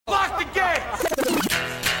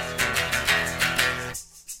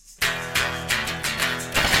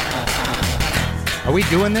Are we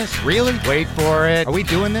doing this? Really? Wait for it. Are we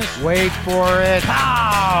doing this? Wait for it.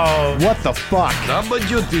 How? What the fuck?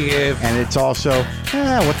 WTF. And it's also,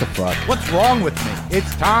 what the fuck? What's wrong with me?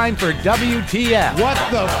 It's time for WTF. What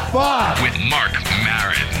the fuck? With Marc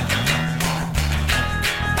Maron.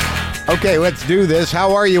 Okay, let's do this.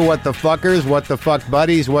 How are you, what the fuckers? What the fuck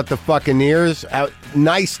buddies? What the fucking ears?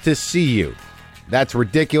 Nice to see you. That's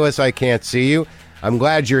ridiculous. I can't see you. I'm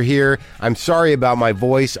glad you're here. I'm sorry about my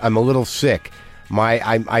voice. I'm a little sick.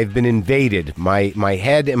 I've been invaded. My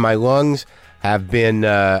head and my lungs have been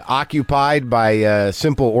occupied by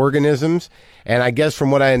simple organisms. And I guess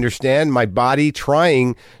from what I understand, my body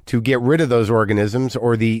trying to get rid of those organisms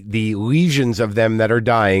or the lesions of them that are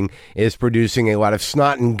dying is producing a lot of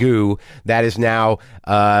snot and goo that is now,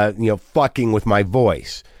 fucking with my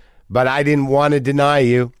voice. But I didn't want to deny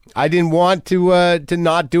you. I didn't want to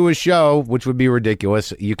not do a show, which would be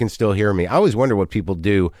ridiculous. You can still hear me. I always wonder what people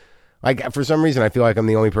do. Like, for some reason, I feel like I'm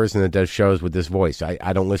the only person that does shows with this voice.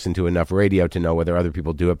 I don't listen to enough radio to know whether other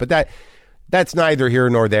people do it. But that's neither here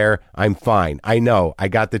nor there. I'm fine. I know. I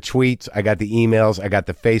got the tweets. I got the emails. I got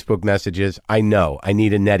the Facebook messages. I know. I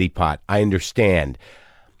need a neti pot. I understand.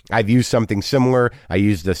 I've used something similar. I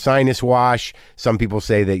used the sinus wash. Some people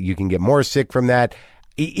say that you can get more sick from that.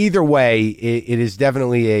 Either way, it is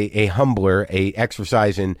definitely a humbler, an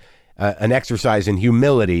exercise in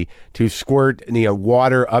humility to squirt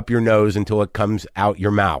water up your nose until it comes out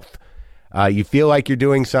your mouth. You feel like you're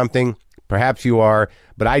doing something, perhaps you are,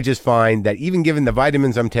 but I just find that even given the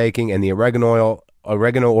vitamins I'm taking and the oregano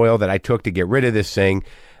oil that I took to get rid of this thing,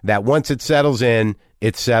 that once it settles in,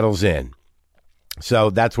 it settles in. So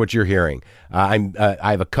that's what you're hearing. I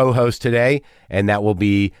have a co-host today, and that will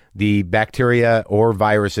be the bacteria or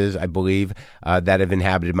viruses, I believe, that have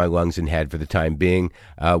inhabited my lungs and head for the time being.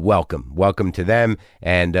 Welcome to them,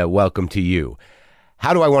 and welcome to you.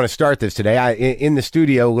 How do I want to start this today? In the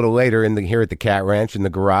studio a little later, here at the Cat Ranch in the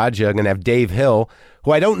garage, I'm going to have Dave Hill,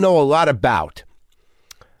 who I don't know a lot about.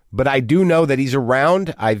 But I do know that he's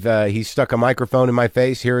around. He's stuck a microphone in my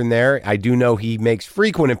face here and there. I do know he makes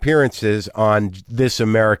frequent appearances on This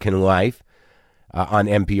American Life on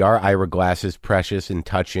NPR. Ira Glass's precious and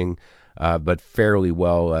touching, but fairly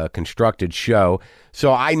well constructed show.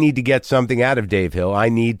 So I need to get something out of Dave Hill. I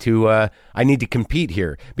need to compete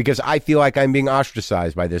here because I feel like I'm being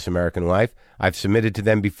ostracized by This American Life. I've submitted to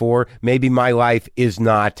them before. Maybe my life is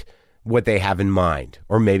not what they have in mind,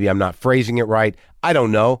 or maybe I'm not phrasing it right. I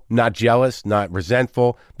don't know. Not jealous, not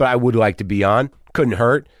resentful, but I would like to be on. Couldn't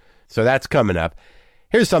hurt. So that's coming up.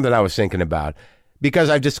 Here's something I was thinking about. Because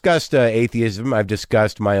I've discussed atheism, I've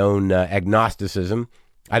discussed my own agnosticism.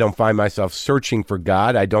 I don't find myself searching for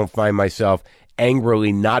God. I don't find myself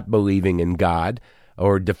angrily not believing in God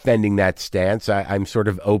or defending that stance. I'm sort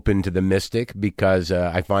of open to the mystic because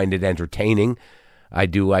I find it entertaining. I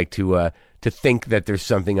do like to think that there's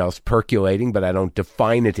something else percolating, but I don't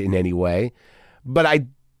define it in any way. But I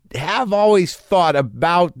have always thought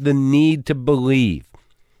about the need to believe.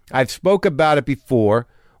 I've spoke about it before.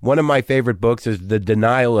 One of my favorite books is The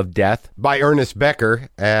Denial of Death by Ernest Becker,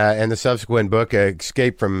 and the subsequent book,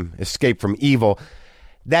 Escape from Evil,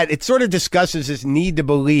 that it sort of discusses this need to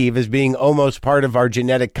believe as being almost part of our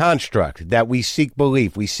genetic construct, that we seek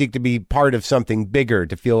belief. We seek to be part of something bigger,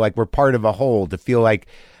 to feel like we're part of a whole, to feel like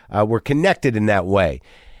we're connected in that way.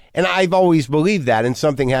 And I've always believed that, and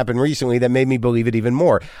something happened recently that made me believe it even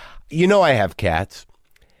more. You know I have cats,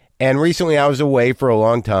 and recently I was away for a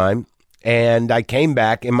long time, and I came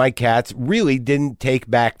back, and my cats really didn't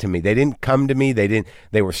take back to me. They didn't come to me.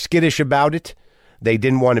 They were skittish about it. They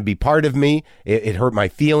didn't want to be part of me. It hurt my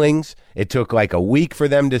feelings. It took like a week for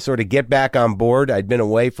them to sort of get back on board. I'd been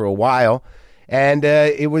away for a while. And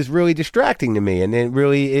it was really distracting to me, and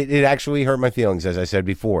it actually hurt my feelings, as I said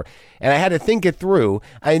before. And I had to think it through.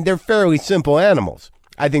 They're fairly simple animals.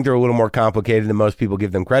 I think they're a little more complicated than most people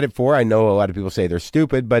give them credit for. I know a lot of people say they're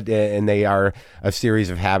stupid, but and they are a series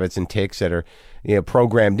of habits and tics that are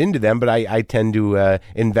programmed into them. But I tend to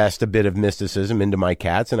invest a bit of mysticism into my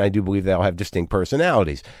cats, and I do believe they'll have distinct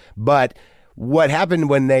personalities. But what happened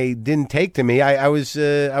when they didn't take to me? I was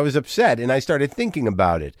upset, and I started thinking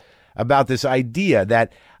about it. About this idea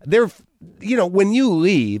that when you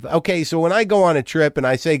leave, okay, so when I go on a trip and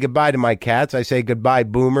I say goodbye to my cats, I say goodbye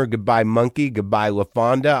Boomer, goodbye Monkey, goodbye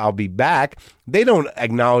LaFonda, I'll be back. They don't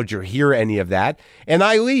acknowledge or hear any of that, and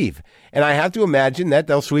I leave. And I have to imagine that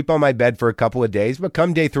they'll sleep on my bed for a couple of days, but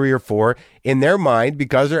come day 3 or 4, in their mind,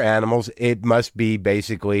 because they're animals, it must be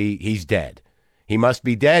basically he's dead. He must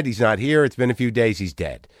be dead. He's not here. It's been a few days. He's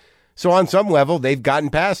dead. So on some level, they've gotten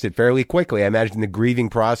past it fairly quickly. I imagine the grieving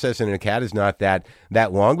process in a cat is not that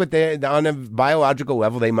long, but on a biological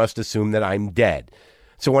level, they must assume that I'm dead.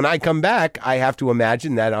 So when I come back, I have to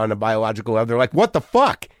imagine that on a biological level, they're like, what the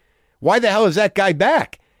fuck? Why the hell is that guy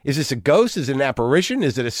back? Is this a ghost? Is it an apparition?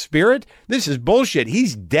 Is it a spirit? This is bullshit.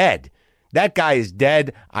 He's dead. That guy is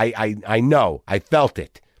dead. I know. I felt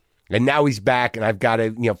it. And now he's back, and I've got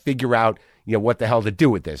to, figure out, what the hell to do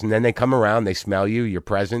with this. And then they come around, they smell you, you're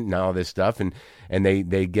present, and all this stuff, and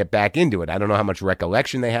they get back into it. I don't know how much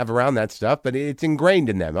recollection they have around that stuff, but it's ingrained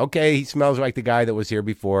in them. Okay, he smells like the guy that was here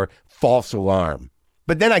before. False alarm.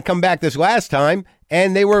 But then I come back this last time,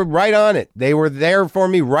 and they were right on it. They were there for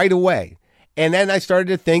me right away. And then I started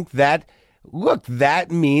to think that, look,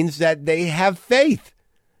 that means that they have faith,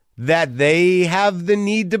 that they have the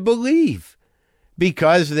need to believe,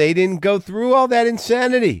 because they didn't go through all that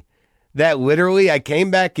insanity. That literally I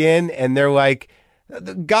came back in and they're like,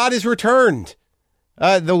 God is returned.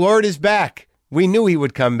 The Lord is back. We knew he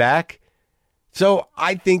would come back. So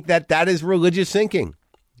I think that is religious thinking,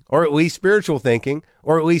 or at least spiritual thinking,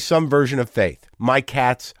 or at least some version of faith. My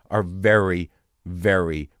cats are very,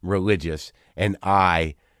 very religious, and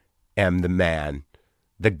I am the man,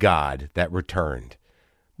 the God that returned.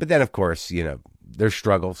 But then, of course, there's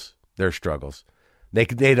struggles.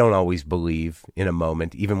 They don't always believe in a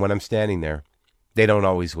moment, even when I'm standing there. They don't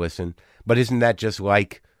always listen. But isn't that just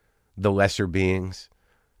like the lesser beings?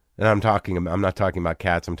 And I'm not talking about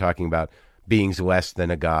cats. I'm talking about beings less than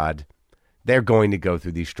a god. They're going to go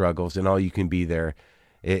through these struggles, and all you can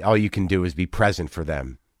do is be present for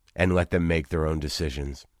them and let them make their own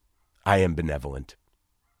decisions. I am benevolent.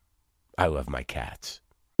 I love my cats.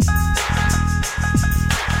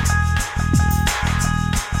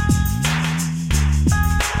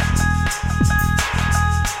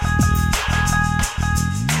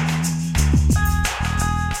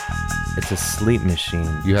 It's a sleep machine.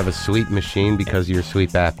 You have a sleep machine because of your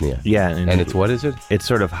sleep apnea. Yeah. And it's, what is it? It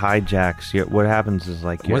sort of hijacks your, what happens is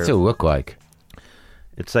like what's it look like?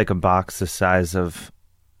 It's like a box the size of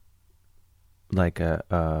like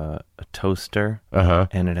a toaster. Uh-huh.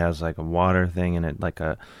 And it has like a water thing in it, like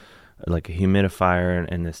a humidifier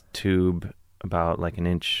and this tube about like an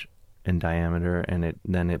inch in diameter, and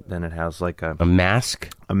it has like a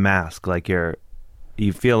mask? A mask, like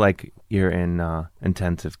you feel like you're in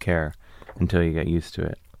intensive care until you get used to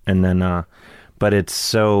it. And then but it's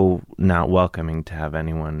so not welcoming to have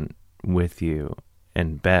anyone with you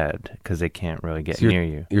in bed because they can't really get near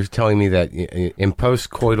you. You're telling me that in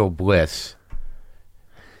postcoital bliss,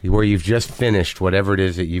 where you've just finished whatever it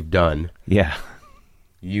is that you've done, yeah,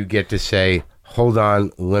 you get to say, hold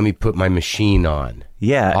on, let me put my machine on.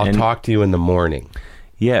 Yeah. I'll talk to you in the morning.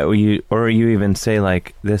 Yeah, or you even say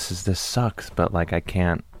like, this sucks, but like I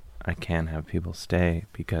can't have people stay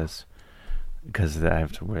because I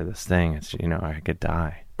have to wear this thing. It's, I could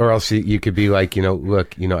die. Or else you could be like,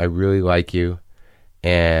 look, I really like you.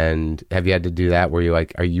 And have you had to do that where you're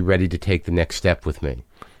like, are you ready to take the next step with me?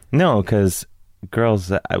 No, because girls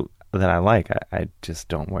that I like, I just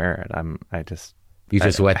don't wear it. You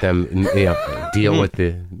just let them deal with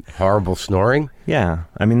the horrible snoring? Yeah.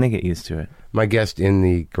 I mean, they get used to it. My guest in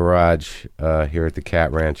the garage here at the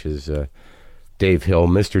Cat Ranch is Dave Hill,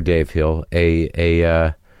 Mr. Dave Hill,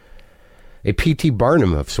 a P.T.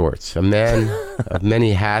 Barnum of sorts, a man of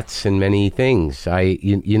many hats and many things. I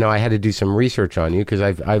had to do some research on you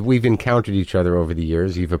because we've encountered each other over the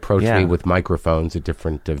years. You've approached me with microphones at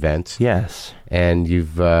different events. Yes. And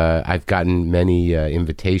I've gotten many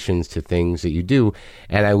invitations to things that you do.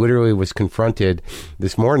 And I literally was confronted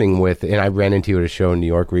this morning and I ran into you at a show in New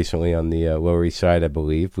York recently on the Lower East Side, I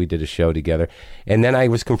believe. We did a show together. And then I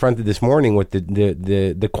was confronted this morning with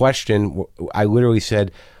the question. I literally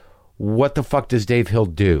said, what the fuck does Dave Hill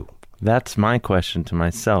do? That's my question to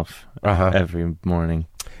myself every morning.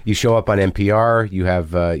 You show up on NPR. You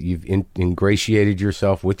have you've ingratiated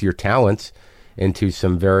yourself with your talents into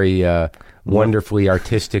some very wonderfully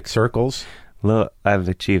artistic circles. I've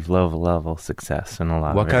achieved low-level success in a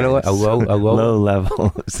lot what of kind areas. Of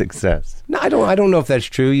low-level success? No, I don't know if that's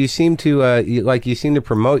true. You seem to you seem to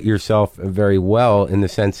promote yourself very well in the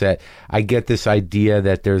sense that I get this idea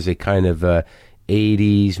that there's a kind of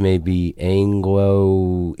 80s, maybe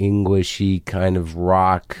Anglo-Englishy kind of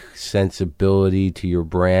rock sensibility to your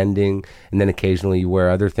branding, and then occasionally you wear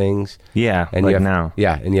other things. Yeah, and like you have, now.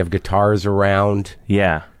 Yeah, and you have guitars around.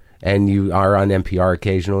 Yeah. And you are on NPR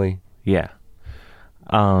occasionally. Yeah.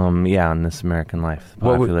 On This American Life, the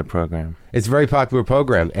popular program. It's a very popular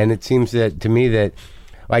program, and it seems that to me that,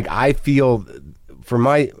 like, I feel, from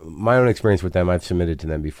my own experience with them, I've submitted to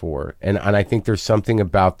them before, and I think there's something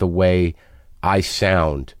about the way I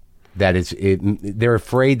sound that they're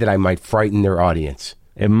afraid that I might frighten their audience.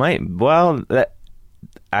 It might. Well,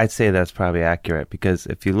 I'd say that's probably accurate, because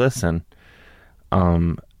if you listen,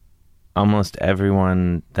 almost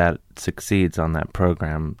everyone that succeeds on that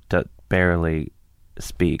program barely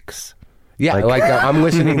speaks. Yeah, like I'm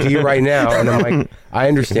listening to you right now, and I'm like, I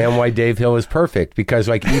understand why Dave Hill is perfect, because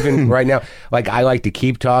like even right now, like I like to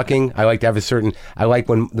keep talking. I like to have I like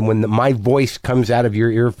when my voice comes out of your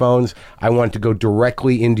earphones, I want it to go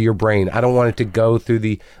directly into your brain. I don't want it to go through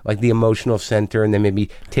the emotional center and then maybe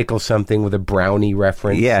tickle something with a brownie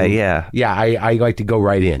reference. Yeah. Yeah, I like to go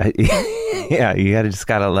right in. Yeah, you just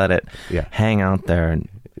gotta let it hang out there and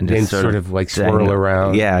just sort of like swirl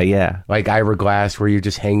around. Yeah. Like Ira Glass, where you're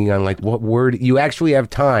just hanging on like what word. You actually have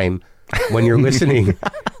time when you're listening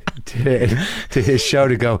to his show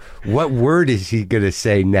to go, what word is he going to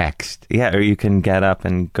say next? Yeah, or you can get up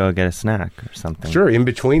and go get a snack or something. Sure, in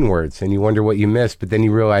between words, and you wonder what you missed, but then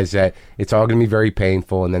you realize that it's all going to be very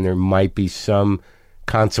painful, and then there might be some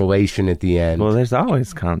consolation at the end. Well, there's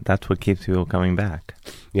always that's what keeps people coming back.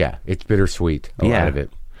 Yeah, it's bittersweet, a lot of it.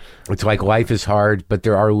 It's like life is hard, but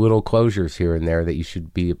there are little closures here and there that you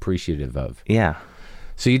should be appreciative of. Yeah.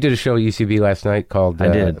 So you did a show at UCB last night called I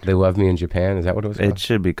did. They Love Me in Japan. Is that what it was called? It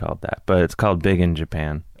should be called that, but it's called Big in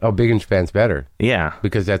Japan. Oh, Big in Japan's better. Yeah.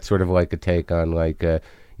 Because that's sort of like a take on like,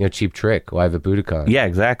 Cheap Trick, live at Budokan. Yeah,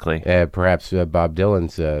 exactly. Perhaps Bob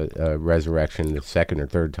Dylan's resurrection the second or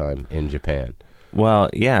third time in Japan.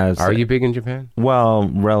 Well, yeah. Are you big in Japan? Well,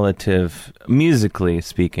 musically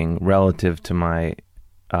speaking, relative to my...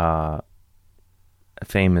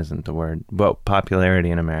 fame isn't the word, but popularity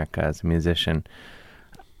in America as a musician,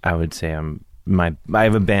 I would say I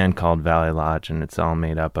have a band called Valley Lodge, and it's all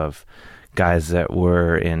made up of guys that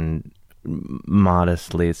were in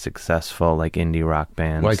modestly successful like indie rock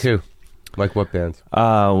bands. Like who? Like what bands?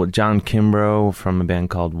 John Kimbrough from a band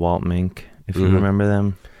called Walt Mink, if you remember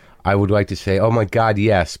them. I would like to say, oh my God,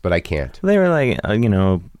 yes, but I can't. They were like,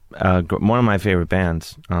 one of my favorite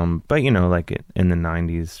bands, but like in the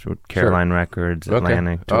 90s, Caroline Records,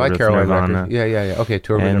 Atlantic. Okay. I like Caroline Nirvana. Records. Yeah. Okay,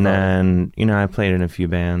 tour with And Nirvana. then, I played in a few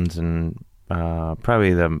bands, and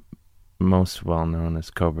probably the most well-known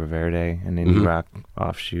is Cobra Verde, an indie rock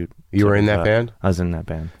offshoot. You were in that band? I was in that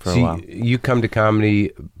band for a while. You come to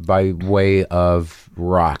comedy by way of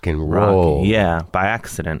rock and roll. Yeah, by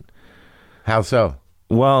accident. How so?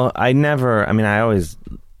 Well, I always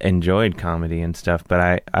enjoyed comedy and stuff, but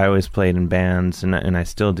I always played in bands, and I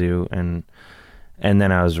still do, and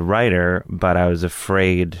then I was a writer, but I was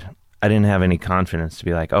afraid. I didn't have any confidence to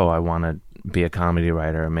be like, oh, I want to be a comedy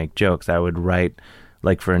writer and make jokes. I would write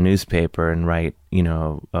like for a newspaper and write a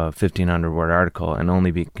 1,500 word article and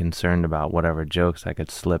only be concerned about whatever jokes I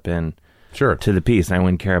could slip in to the piece, and I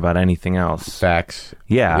wouldn't care about anything else. Facts.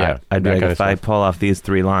 Yeah. I'd be like, if I pull off these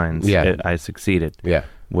 3 lines, I succeeded. Yeah.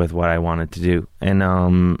 With what I wanted to do.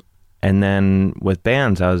 And then with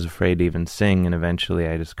bands, I was afraid to even sing, and eventually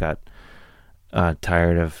I just got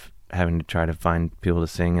tired of having to try to find people to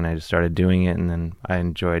sing, and I just started doing it, and then I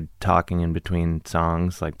enjoyed talking in between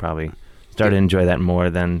songs, like probably started to enjoy that more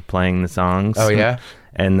than playing the songs. Oh, yeah?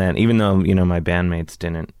 And then even though, my bandmates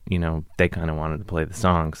didn't, they kind of wanted to play the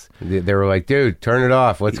songs. They were like, dude, turn it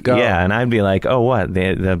off, let's go. Yeah, and I'd be like, oh, what,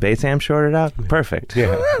 the bass amp shorted out? Perfect.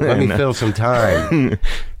 Yeah, let me fill some time.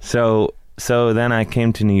 So then I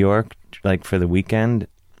came to New York, like for the weekend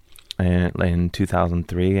in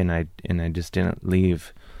 2003, and I just didn't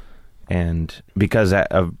leave. And because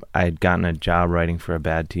I'd gotten a job writing for a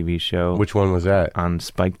bad TV show. Which one was that? On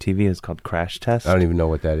Spike TV. It's called Crash Test. I don't even know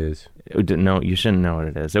what that is. No, you shouldn't know what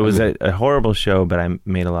it is. It was a horrible show, but I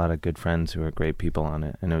made a lot of good friends who were great people on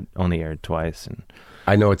it, and it only aired twice. And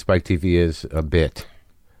I know what Spike TV is a bit.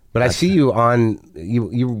 But I see you on,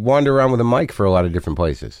 you wander around with a mic for a lot of different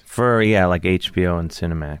places. For, like HBO and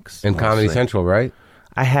Cinemax. And Comedy Central, right?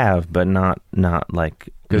 I have, but not like...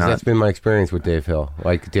 Because that's been my experience with Dave Hill.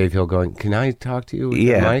 Like Dave Hill going, can I talk to you with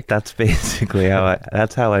the mic? That's basically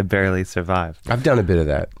that's how I barely survive. I've done a bit of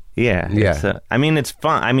that. Yeah. It's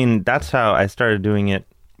fun. That's how I started doing it,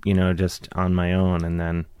 just on my own. And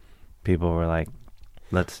then people were like,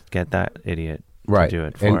 let's get that idiot to do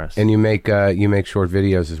it for us. And you make short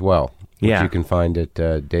videos as well, which you can find at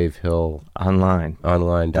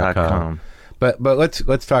online.com. But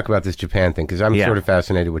let's talk about this Japan thing, because I'm sort of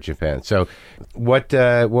fascinated with Japan. So, what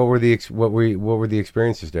were the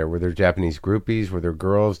experiences there? Were there Japanese groupies? Were there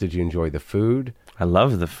girls? Did you enjoy the food? I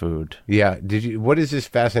love the food. Yeah. Did you? What is this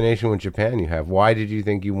fascination with Japan you have? Why did you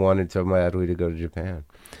think you wanted so badly to go to Japan?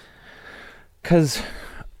 Because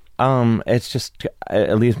it's just,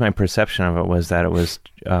 at least my perception of it was that it was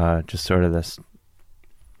just sort of this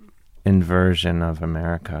inversion of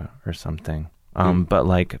America or something.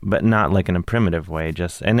 But not like in a primitive way,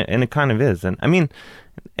 just, and it kind of is. And I mean,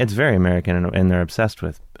 it's very American and they're obsessed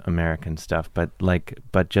with American stuff, but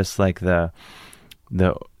just like the,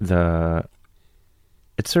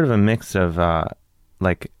 it's sort of a mix of,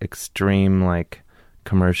 like extreme, like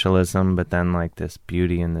commercialism, but then like this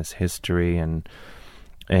beauty and this history and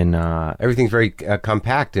everything's very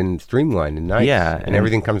compact and streamlined and nice. Yeah. And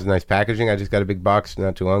everything comes in nice packaging. I just got a big box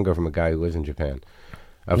not too long ago from a guy who lives in Japan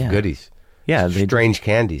of goodies. Yeah, strange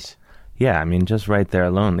candies. Yeah, I mean, just right there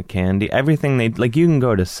alone, the candy, everything like you can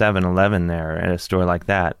go to 7-Eleven there at a store like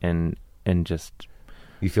that and just...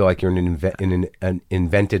 You feel like you're in an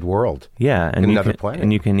invented world. Yeah. And in another planet.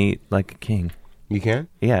 And you can eat like a king. You can?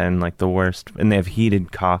 Yeah, and like the worst. And they have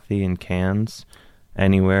heated coffee in cans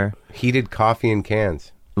anywhere. Heated coffee in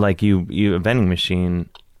cans. Like you a vending machine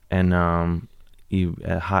and a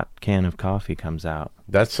hot can of coffee comes out.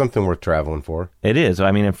 That's something worth traveling for. It is.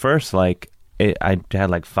 I mean, at first, like, I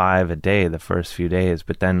had like 5 a day the first few days,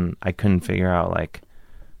 but then I couldn't figure out like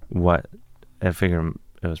what. I figured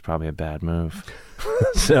it was probably a bad move,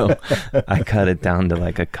 so I cut it down to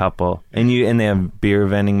like a couple. And they have beer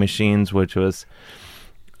vending machines, which was.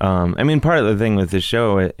 I mean, part of the thing with the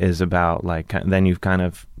show is about like then you've kind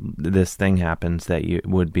of this thing happens that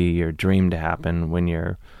would be your dream to happen when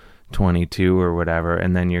you're 22 or whatever,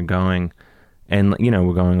 and then you're going. And, you know,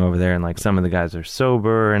 we're going over there and, like, some of the guys are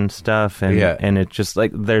sober and stuff. And, and it's just,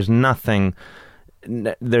 like, there's no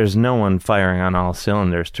one firing on all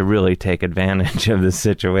cylinders to really take advantage of the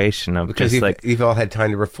situation. Because you've all had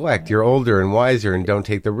time to reflect. You're older and wiser and don't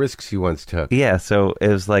take the risks you once took. Yeah, so it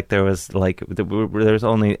was, like, there was, like,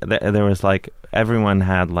 everyone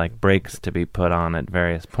had, like, brakes to be put on at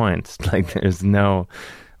various points. Like, there's no,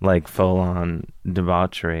 like, full-on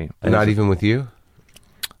debauchery. Not even with you?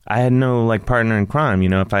 I had no, like, partner in crime. You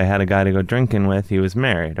know, if I had a guy to go drinking with, he was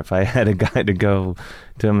married. If I had a guy to go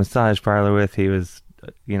to a massage parlor with, he was,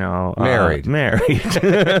 you know... Married.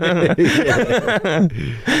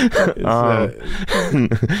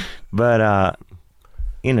 But,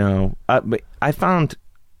 you know, but I found...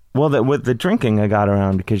 Well, that with the drinking, I got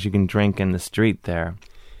around because you can drink in the street there.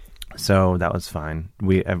 So that was fine.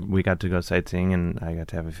 We got to go sightseeing, and I got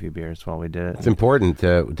to have a few beers while we did it. It's important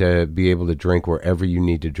to be able to drink wherever you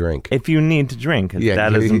need to drink. If you need to drink,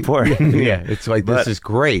 that is important. Yeah, it's like, this is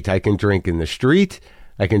great. I can drink in the street.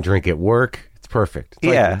 I can drink at work. It's perfect.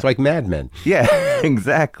 It's like Mad Men. Yeah,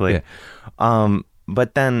 exactly. Yeah.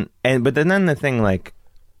 But then the thing, like,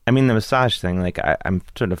 I mean, the massage thing, like, I'm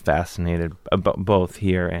sort of fascinated about both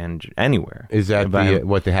here and anywhere. Is that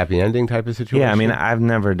the happy ending type of situation? Yeah, I mean, I've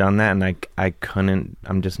never done that, and I couldn't,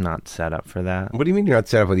 I'm just not set up for that. What do you mean you're not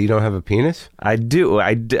set up with it? You don't have a penis? I do.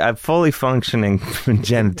 I'm fully functioning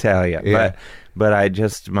genitalia, yeah. But I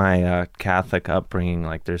just, my Catholic upbringing,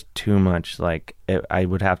 like, there's too much, like, I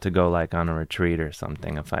would have to go, like, on a retreat or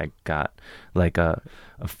something if I got, like, a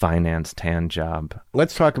financed hand job.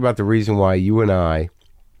 Let's talk about the reason why you and I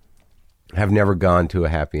have never gone to a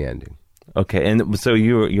happy ending. Okay, and so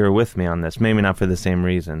you're with me on this, maybe not for the same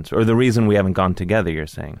reasons, or the reason we haven't gone together, you're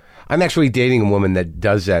saying. I'm actually dating a woman that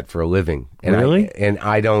does that for a living. And really?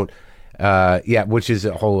 I don't, which is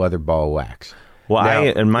a whole other ball of wax. Well, now, I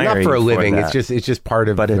admire not for a living. That, it's just part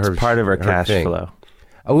of. But it's part of her cash thing. flow.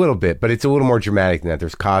 A little bit, but it's a little more dramatic than that.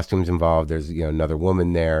 There's costumes involved. There's another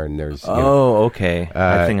woman there, and there's. Okay.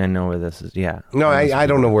 I think I know where this is. Yeah. No, I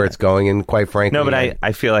don't know where it's going, and quite frankly, no. But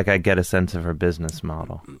I feel like I get a sense of her business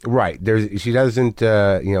model. Right. She doesn't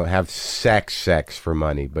have sex for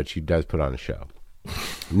money, but she does put on a show.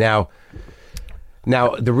 Now,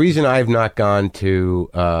 the reason I've not gone to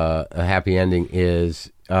a happy ending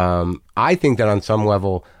is I think that on some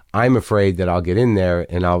level I'm afraid that I'll get in there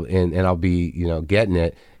and I'll be getting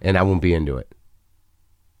it and I won't be into it.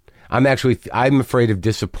 I'm afraid of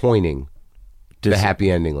disappointing the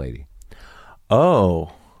happy ending lady.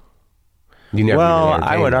 Oh. You never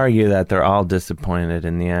I would argue that they're all disappointed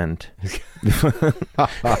in the end.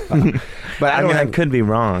 But I could be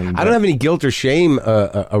wrong. I don't have any guilt or shame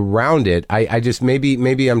around it. I just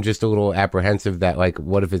maybe I'm just a little apprehensive that, like,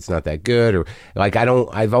 what if it's not that good, or like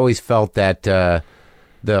I've always felt that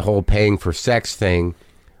the whole paying for sex thing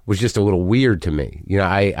was just a little weird to me.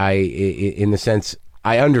 I in the sense,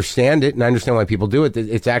 I understand it and I understand why people do it.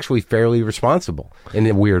 It's actually fairly responsible in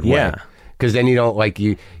a weird way. Yeah. Because then you don't, like,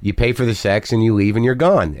 you pay for the sex and you leave and you're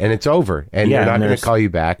gone and it's over and they're not going to call you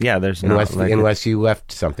back. Yeah, there's unless you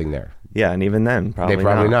left something there. Yeah, and even then,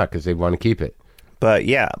 probably not because they want to keep it. But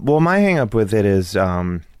yeah, well, my hang up with it is,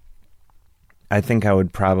 I think I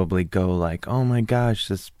would probably go like, oh my gosh,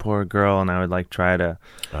 this poor girl, and I would like try to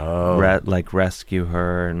rescue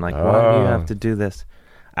her, and like, why do you have to do this?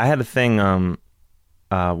 I had a thing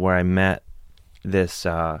where I met this.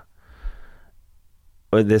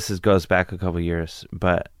 Goes back a couple years,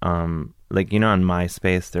 but like, you know, on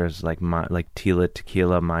MySpace, there's like Tila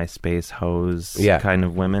Tequila MySpace hoes kind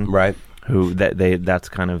of women, right? Who that's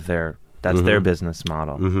kind of their their business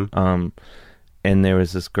model. And there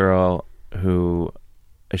was this girl who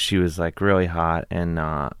she was like really hot, and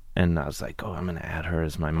I was like, oh, I'm gonna add her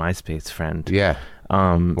as my MySpace friend. Yeah.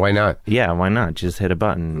 Why not? Yeah, why not? Just hit a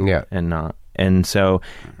button. Yeah. And so,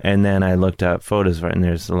 and then I looked up photos of her, and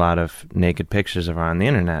there's a lot of naked pictures of her on the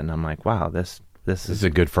internet, and I'm like, wow, this is a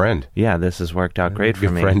good friend. Yeah, this has worked out great for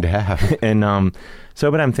me. Good friend to have. And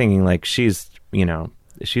but I'm thinking like she's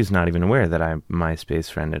not even aware that I MySpace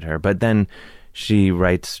friended her, but then she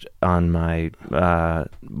writes on my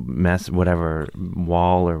whatever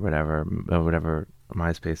wall or whatever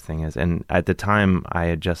MySpace thing is, and at the time I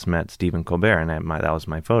had just met Stephen Colbert, and that was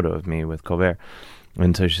my photo of me with Colbert,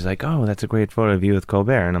 and so she's like, oh, that's a great photo of you with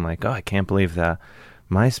Colbert, and I'm like, oh, I can't believe the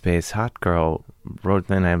MySpace hot girl wrote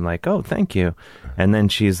that. I'm like, oh, thank you. And then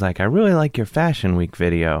she's like, I really like your Fashion Week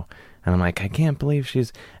video. And I'm like, I can't believe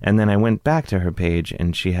she's... And then I went back to her page,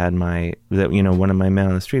 and she had one of my Man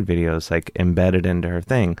on the Street videos like embedded into her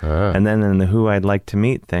thing. And then in the Who I'd Like to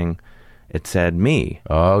Meet thing, it said me.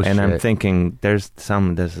 Oh, and shit. I'm thinking, this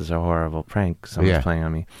is a horrible prank. Someone's playing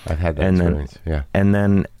on me. I've had that experience, yeah. And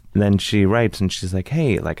then she writes, and she's like,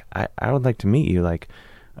 hey, like, I would like to meet you, like,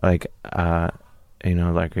 I'm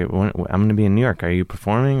going to be in New York. Are you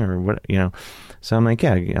performing or what? You know, so I'm like,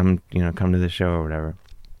 yeah, I'm, come to the show or whatever.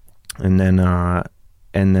 And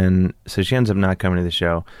then, so she ends up not coming to the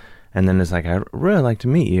show, and then it's like, I'd really like to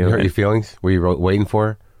meet you. You hurt your feelings? Were you waiting for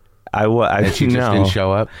her? And she just didn't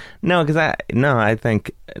show up? No, because I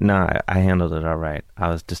handled it all right. I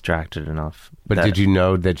was distracted enough. But did you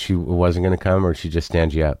know that she wasn't going to come, or she just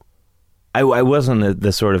stand you up? I wasn't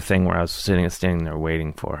the sort of thing where I was standing there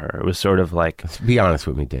waiting for her. It was sort of like... Be honest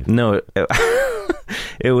with me, Dave. No,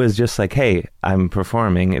 it was just like, hey, I'm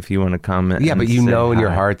performing if you want to come. Yeah, but you know in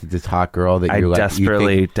your heart that this hot girl that you're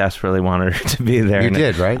desperately wanted her to be there. You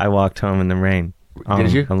did, right? I walked home in the rain.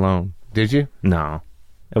 Did you? Alone. Did you? No.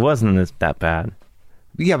 It wasn't that bad.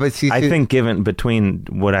 Yeah, but see... I think given between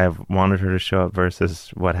what I wanted her to show up versus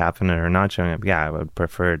what happened to her not showing up, yeah, I would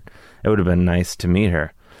preferred... It would have been nice to meet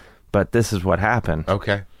her. But this is what happened.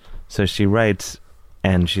 Okay. So she writes,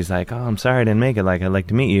 and she's like, oh, I'm sorry I didn't make it. Like, I'd like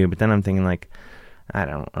to meet you. But then I'm thinking, like, I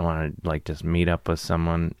want to, like, just meet up with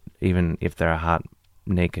someone, even if they're a hot,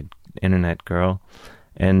 naked internet girl.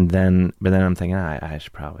 But then I'm thinking, I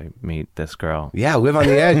should probably meet this girl. Yeah, live on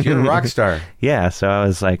the edge. You're a rock star. Yeah, so I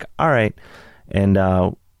was like, all right. And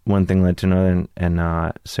one thing led to another,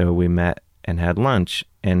 and so we met and had lunch,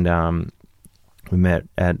 and we met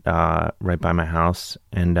at right by my house,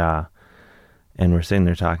 and we're sitting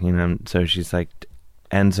there talking, and so she's like,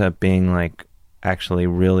 ends up being like actually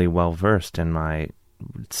really well versed in my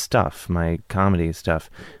stuff, my comedy stuff,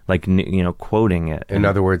 like quoting it. In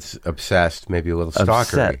other words, obsessed, maybe a little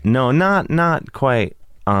stalkery. No, not quite.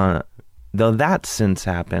 Though that's since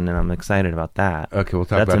happened, and I'm excited about that. Okay, we'll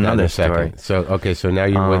talk about that in a second. Story. So now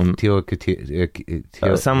you're with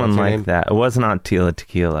Tila. Someone like that. It was not Tila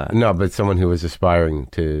Tequila. No, but someone who was aspiring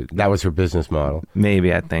to. That was her business model.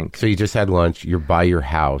 Maybe, I think. So you just had lunch. You're by your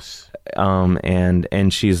house.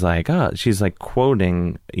 And she's like,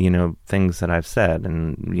 quoting, things that I've said,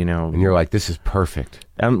 and and you're like, this is perfect.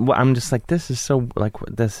 I'm just like, this is so like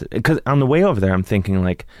this, because on the way over there, I'm thinking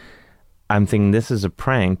this is a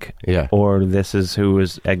prank, or this is who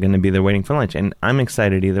is going to be there waiting for lunch. And I'm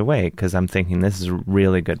excited either way, because I'm thinking this is a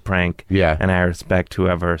really good prank. Yeah. And I respect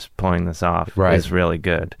whoever's pulling this off. Right. Is really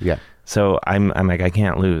good. Yeah. So I'm like, I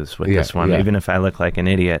can't lose with this one, even if I look like an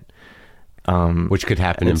idiot. Which could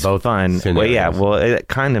happen in both scenarios. Well, yeah, well, it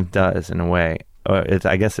kind of does in a way.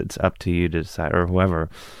 I guess it's up to you to decide, or whoever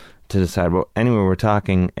to decide. Well, anyway, we're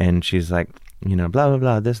talking, and she's like, blah, blah,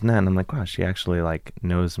 blah, this and that. And I'm like, wow, she actually like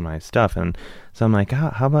knows my stuff. And so I'm like,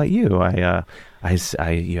 how about you? You have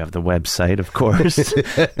the website, of course.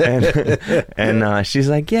 and she's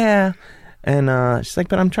like, yeah. And she's like,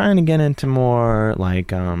 but I'm trying to get into more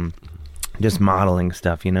like, just modeling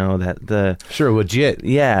stuff, sure, legit.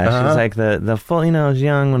 Yeah, she's like the full. I was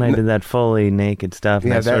young when I did that fully naked stuff.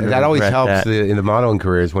 Yeah, that always helps in the modeling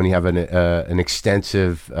careers when you have an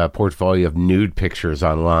extensive portfolio of nude pictures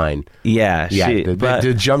online. Yeah,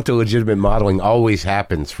 the jump to legitimate modeling always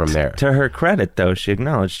happens from there. To her credit, though, she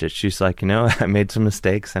acknowledged it. She's like, I made some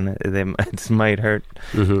mistakes, and it might hurt,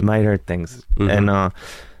 might hurt things, and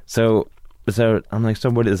so. so I'm like, so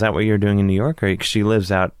what is that? What you're doing in New York? Or 'cause she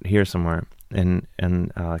lives out here somewhere in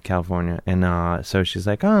California, and so she's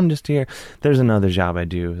like, oh, I'm just here. There's another job I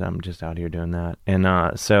do. I'm just out here doing that, and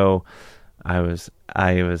so I was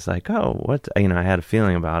like, oh, what? You know, I had a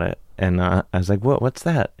feeling about it, and I was like, what's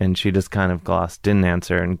that? And she just kind of glossed, didn't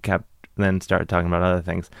answer, and then started talking about other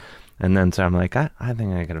things, and then so I'm like, I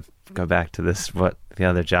think I gotta go back to this. What the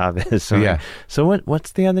other job is? So Yeah. So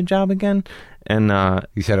what's the other job again? And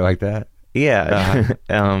You said it like that? yeah.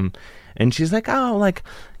 And she's like, oh, like,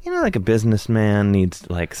 you know, like a businessman needs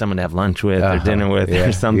like someone to have lunch with or dinner with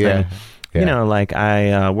or something. Yeah. You know, like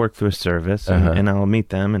I work through a service and I'll meet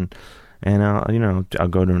them and I'll, you know, I'll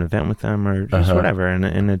go to an event with them or just whatever.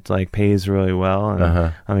 And it like pays really well. And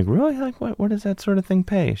I'm like, really? Like, what does that sort of thing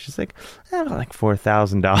pay? She's like, like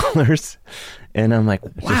 $4,000. And I'm like,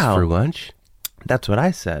 wow. Just for lunch? That's what I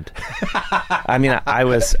said. I mean, I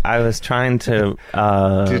was trying to.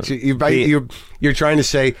 You're trying to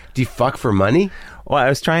say, do you fuck for money? Well, I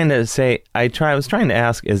was trying to say, I was trying to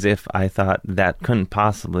ask as if I thought that couldn't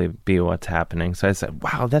possibly be what's happening. So I said,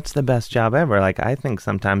 wow, that's the best job ever. Like, I think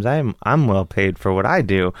sometimes I'm well paid for what I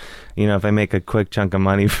do. You know, if I make a quick chunk of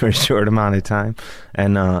money for a short amount of time,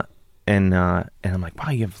 and I'm like,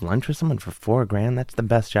 wow, you have lunch with someone for $4,000? That's the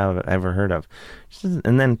best job I've ever heard of. She says,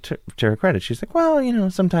 and then to her credit, she's like, well, you know,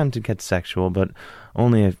 sometimes it gets sexual, but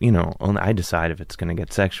only if, you know, only I decide if it's going to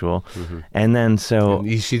get sexual. And then so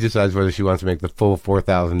And she decides whether she wants to make the full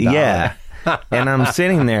 $4,000. yeah. And I'm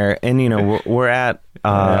sitting there, and you know, we're at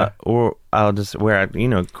we're at, you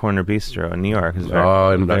know, Corner Bistro in New York. It's very,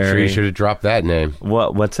 I'm sure you should have dropped that name.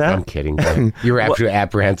 What's that? I'm kidding. You were absolutely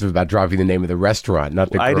apprehensive about dropping the name of the restaurant, not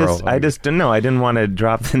the girl. I just didn't know. I didn't want to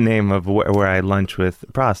drop the name of where I lunch with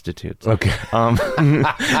prostitutes. Okay.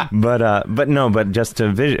 But just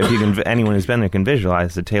to anyone who's been there can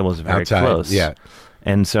visualize the tables are very Outside, close. yeah.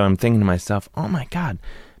 And so I'm thinking to myself, oh my God,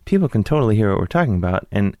 people can totally hear what we're talking about,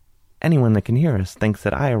 and anyone that can hear us thinks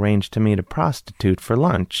that I arranged to meet a prostitute for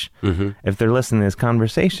lunch if they're listening to this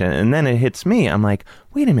conversation. And then it hits me. I'm like,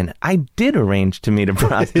 wait a minute. I did arrange to meet a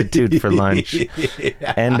prostitute for lunch.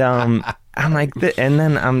 And I'm like, and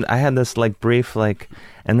then I had this like brief, like,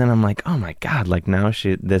 and then I'm like, oh my God, like now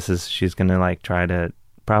she's going to like try to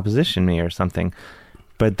proposition me or something.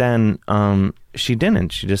 But then she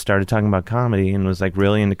didn't. She just started talking about comedy and was like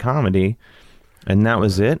really into comedy. And that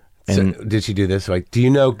was it. So, did she do this? Like, do you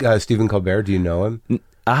know Stephen Colbert? Do you know him?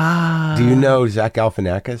 Do you know Zach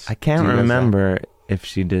Galifianakis? I can't remember if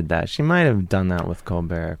she did that. She might have done that with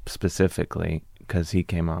Colbert specifically because he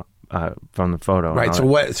came up from the photo. Right. So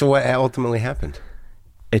what ultimately happened?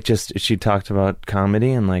 She talked about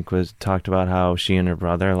comedy and like talked about how she and her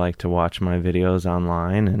brother like to watch my videos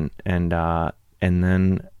online and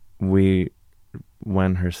then we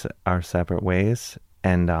went our separate ways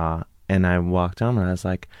and I walked home and I was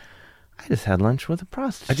like, I just had lunch with a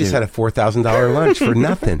prostitute. I just had a $4,000 lunch for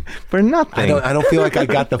nothing. For nothing. I don't feel like I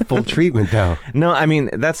got the full treatment though. No, I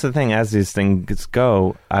mean, that's the thing. As these things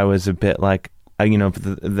go, I was a bit like, you know,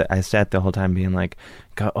 I sat the whole time being like,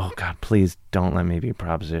 oh God, please don't let me be a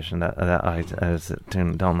proposition.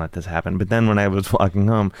 Don't let this happen. But then when I was walking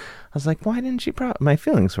home, I was like, why didn't she? My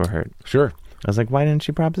feelings were hurt. Sure. I was like, why didn't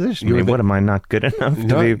she proposition me? What, am I not good enough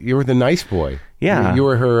to be? You were the nice boy. Yeah. You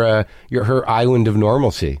were her island of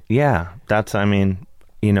normalcy. Yeah. I mean,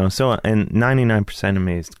 you know, so, and 99% of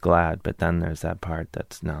me is glad, but then there's that part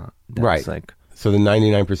that's not. That's right. Like, so the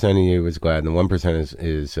 99% of you is glad, and the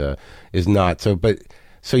 1% is not.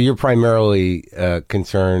 So you're primarily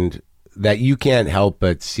concerned that you can't help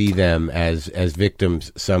but see them as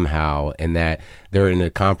victims somehow, and that they're in a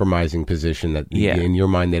compromising position that in your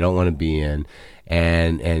mind they don't want to be in,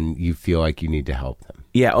 and you feel like you need to help them.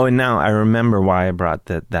 Yeah. Oh, and now I remember why I brought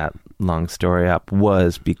that long story up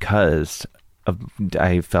was because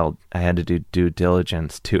I felt I had to do due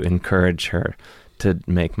diligence to encourage her to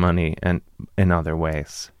make money and in other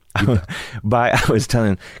ways. But I was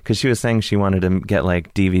telling, because she was saying she wanted to get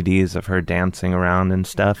like DVDs of her dancing around and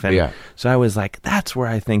stuff, and so I was like, that's where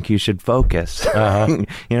I think you should focus. You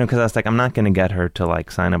know, because I was like, I'm not going to get her to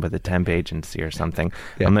like sign up with a temp agency or something.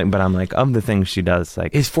 But I'm like, of the things she does,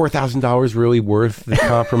 like, is $4,000 really worth the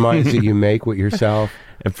compromise that you make with yourself?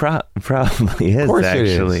 It probably is, of course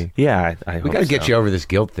actually. It is. Yeah, we got to get you over this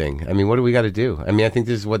guilt thing. I mean, what do we got to do? I mean, I think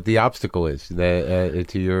this is what the obstacle is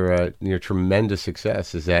to your tremendous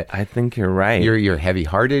success. Is that I think you're right. You're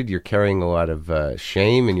heavy-hearted. You're carrying a lot of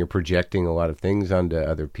shame, and you're projecting a lot of things onto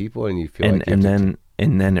other people, and you feel like and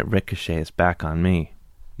then it ricochets back on me.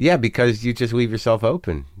 Yeah, because you just leave yourself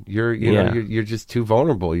open. You're just too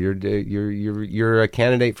vulnerable. You're a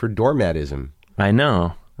candidate for doormatism. I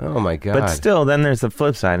know. Oh my God. But still, then there's the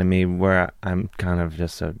flip side of me where I'm kind of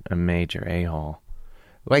just a major a-hole.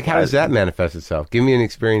 Like, how does that manifest itself? Give me an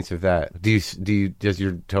experience of that. Does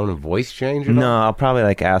your tone of voice change at all? No, I'll probably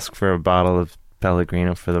like ask for a bottle of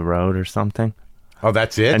Pellegrino for the road or something. Oh,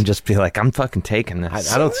 that's it? And just be like, I'm fucking taking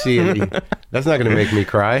this. I don't see any. That's not going to make me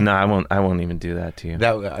cry. No, I won't even do that to you.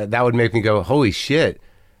 That would make me go, holy shit.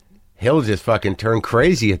 He'll just fucking turn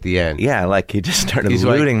crazy at the end. Yeah, like he just started He's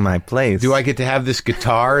looting like, my place. Do I get to have this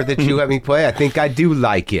guitar that you let me play? I think I do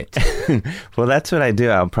like it. Well, that's what I do.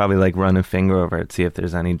 I'll probably like run a finger over it, see if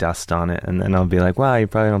there's any dust on it, and then I'll be like, wow, you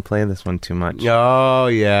probably don't play this one too much. Oh,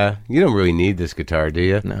 yeah. You don't really need this guitar, do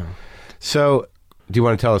you? No. So, do you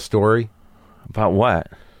want to tell a story? About what?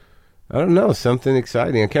 I don't know. Something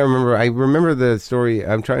exciting. I can't remember. I remember the story.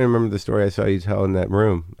 I'm trying to remember the story I saw you tell in that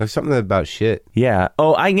room. There's something about shit. Yeah.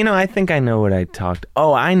 Oh, I think I know what I talked.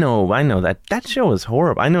 Oh, I know that show was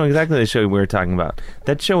horrible. I know exactly the show we were talking about.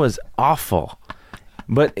 That show was awful.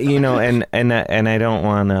 But and I don't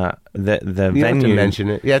want to the you venue have to mention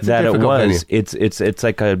it. Yeah, it's that a difficult venue. It's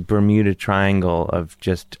like a Bermuda Triangle of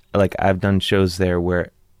just like I've done shows there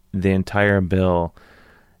where the entire bill.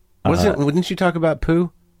 Wouldn't you talk about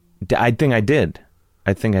poo? I think I did.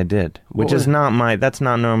 Which is not that's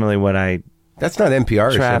not normally what I. That's not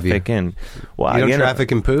NPR. Traffic in. Well, you don't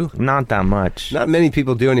traffic in poo? Not that much. Not many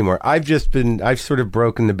people do anymore. I've sort of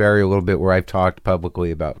broken the barrier a little bit where I've talked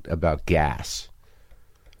publicly about gas.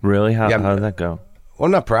 Really? How did that go? Well,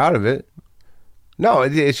 I'm not proud of it. No,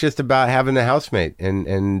 it's just about having a housemate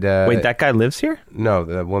and. Wait, that guy lives here? No,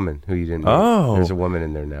 the woman who you didn't. Meet. Oh, there's a woman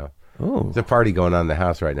in there now. Oh, there's a party going on in the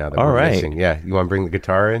house right now. That all we're right. missing. Yeah, you want to bring the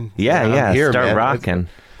guitar in? Yeah. Here, start man. rocking.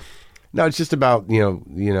 No, it's just about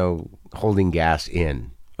holding gas in.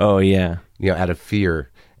 Oh yeah. Out of fear,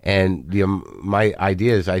 and my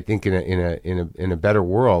idea is, I think in a better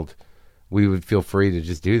world, we would feel free to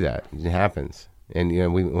just do that. It happens, and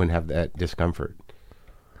we wouldn't have that discomfort.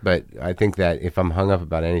 But I think that if I'm hung up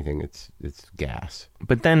about anything, it's gas.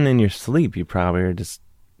 But then in your sleep, you probably are just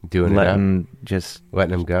letting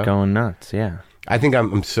them go, going nuts. Yeah. I think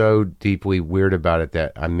I'm so deeply weird about it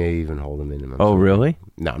that I may even hold them in. Oh, really?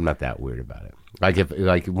 No, I'm not that weird about it.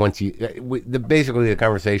 Once basically the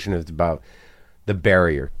conversation is about the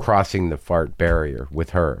barrier, crossing the fart barrier with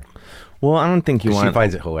her. Well, I don't think you want. She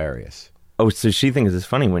finds it hilarious. Oh, so she thinks it's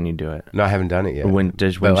funny when you do it. No, I haven't done it yet. When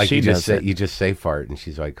she does it, you just say fart, and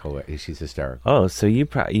she's like, she's hysterical. Oh, so you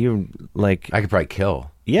like I could probably kill.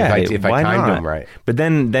 Yeah, if I timed them right. But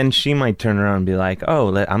then she might turn around and be like, "Oh,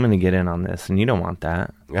 I'm going to get in on this," and you don't want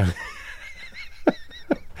that.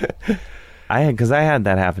 Because I had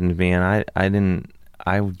that happen to me, and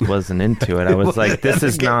I wasn't into it. I was like, this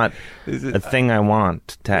is not a thing I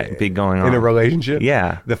want to be going on in a relationship.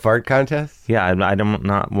 Yeah, the fart contest. Yeah,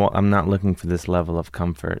 I'm not looking for this level of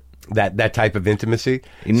comfort. That type of intimacy.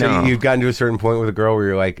 No. So you've gotten to a certain point with a girl where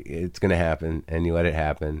you're like, it's going to happen, and you let it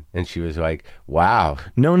happen, and she was like, wow.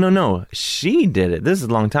 No. She did it. This is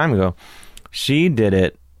a long time ago. She did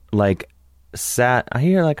it like I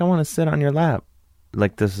want to sit on your lap.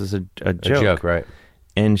 Like this is a joke. A joke, right?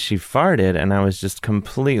 And she farted, and I was just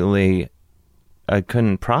I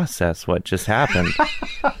couldn't process what just happened.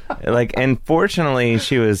 And fortunately,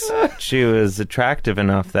 she was attractive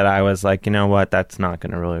enough that I was like, you know what, that's not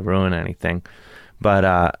going to really ruin anything.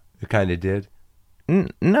 But it kind of did.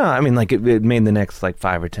 No, I mean, like it made the next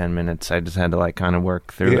 5 or 10 minutes. I just had to kind of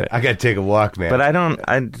work through it. I got to take a walk, man. But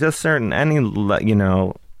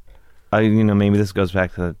maybe this goes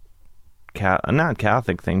back to the not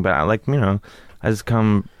Catholic thing, but I just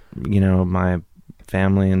come, my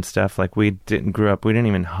family and stuff, we didn't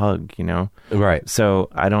even hug, right? So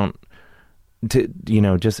I don't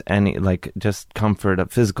just any just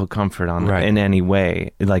comfort, physical comfort right. in any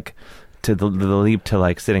way, to the leap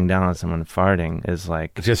to sitting down on someone farting is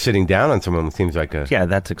just sitting down on someone seems like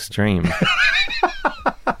that's extreme.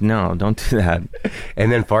 No, don't do that. And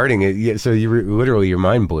then farting, so literally your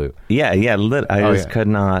mind blew. I just could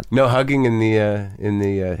not. No hugging in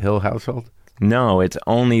the Hill household. No, it's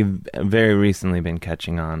only very recently been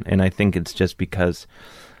catching on, and I think it's just because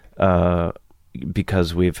we've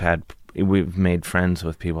made friends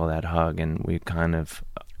with people that hug, and we kind of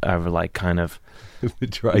can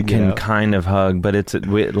kind of hug, but it's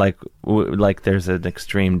there's an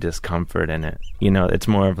extreme discomfort in it. It's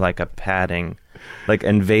more of a padding,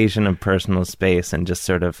 invasion of personal space, and just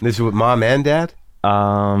sort of. This is with mom and dad.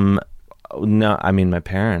 No, I mean my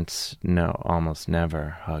parents. No, almost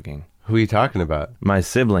never hugging. Who are you talking about? My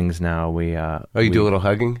siblings now. We do a little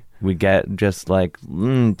hugging? We get just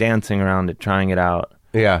dancing around it, trying it out.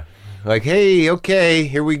 Yeah. Like, hey, okay,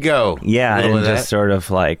 here we go. Yeah, A little and of just that. sort of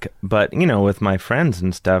like, but with my friends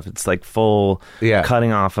and stuff, it's like full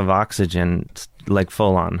cutting off of oxygen, like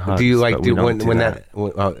full on hugs. Do you like but we don't do that?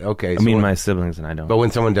 Okay, I mean, my siblings and I don't. But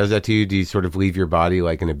when someone does that to you, do you sort of leave your body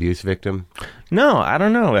like an abuse victim? No, I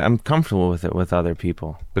don't know. I'm comfortable with it with other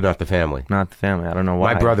people, But not the family. not the family. I don't know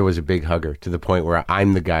why. My brother was a big hugger to the point where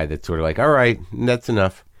I'm the guy that's sort of like, all right, that's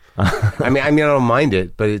enough. I mean, I don't mind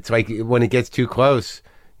it, but it's like when it gets too close,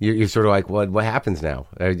 you're sort of like, what happens now?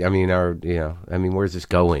 I mean, where's this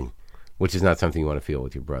going? Which is not something you want to feel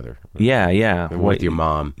with your brother. Yeah. Or with your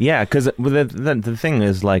mom. Yeah, because the thing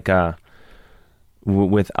is like,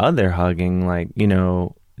 with other hugging, like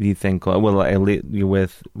you think, well, at least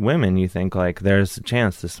with women, you think like there's a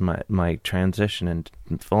chance this might transition and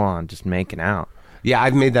full on just making out. Yeah,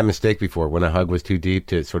 I've made that mistake before when a hug was too deep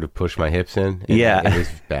to sort of push my hips in. Yeah. It was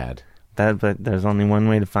bad. But there's only one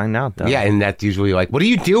way to find out, though. Yeah, and that's usually like, what are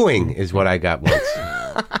you doing? Is what I got once.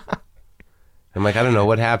 I'm like, I don't know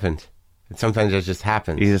what happened. And sometimes it just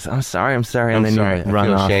happens. You just, I'm sorry, and I'm then sorry. you I run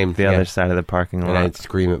feel off ashamed. the other side of the parking lot. And I'd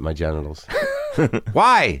scream at my genitals.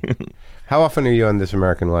 Why? How often are you on This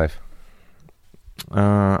American Life?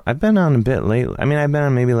 I've been on a bit lately. I mean, I've been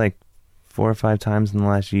on maybe like 4 or 5 times in the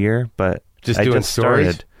last year, but Just doing stories?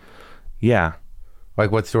 started. Yeah.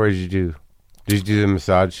 Like, what story did you do? Did you do the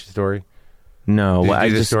massage story? No, Did you I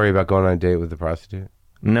do the just story about going on a date with the prostitute?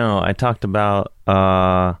 no. I talked about.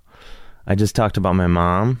 I just talked about my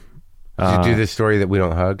mom. Did you do this story that we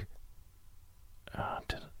don't hug? I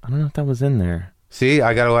don't know if that was in there. See,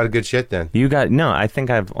 I got a lot of good shit then. You got no. I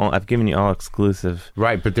think I've given you all exclusive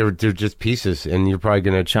Right, but they're just pieces, and you're probably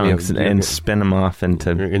going to chunks and spin them off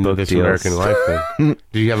into book This deals. American Life thing.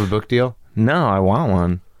 Do you have a book deal? No, I want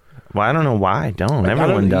one. Well, I don't know why I don't.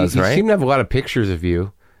 Everyone does, you right? You seem to have a lot of pictures of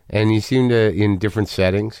you, and you seem to, in different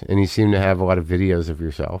settings, and you seem to have a lot of videos of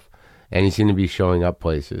yourself, and you seem to be showing up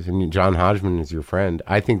places. And John Hodgman is your friend.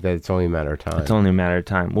 I think that it's only a matter of time. It's only a matter of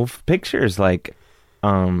time. Well, pictures like,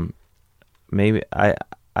 maybe I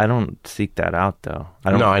don't seek that out though.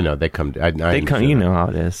 No, I know they come. I they come. You know how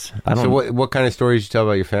it is. I don't. So what kind of stories did you tell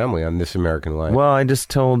about your family on This American Life? Well, I just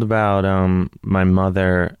told about my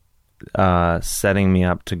mother setting me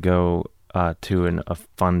up to go to a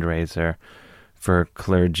fundraiser for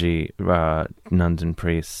clergy, nuns and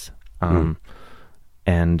priests, and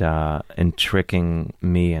tricking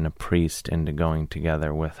me and a priest into going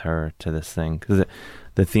together with her to this thing, because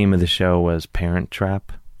the theme of the show was Parent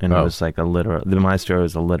Trap. And it was like my story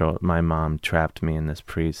was my mom trapped me and this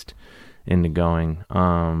priest into going.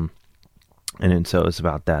 So it was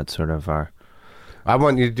about that sort of I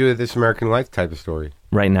want you to do This American Life type of story.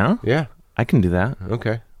 Right now? Yeah. I can do that.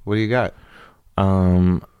 Okay. What do you got?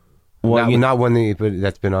 Well, not one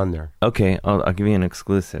that's been on there. Okay, I'll give you an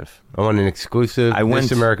exclusive. I want an exclusive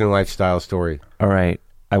This American Lifestyle story. All right.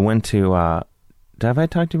 I went to, have I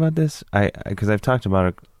talked to you about this? Because I've talked about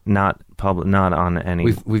it, not on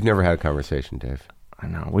any. We've never had a conversation, Dave. I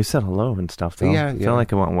know. We said hello and stuff, though. Yeah. I feel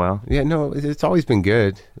like it went well. Yeah, no, it's always been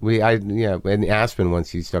good. In Aspen once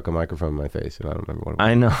he stuck a microphone in my face, and I don't remember what it was.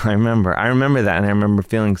 I know. I remember that, and I remember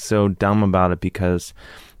feeling so dumb about it because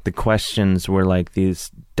the questions were like these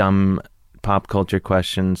dumb pop culture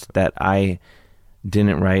questions that I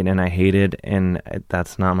didn't write and I hated, and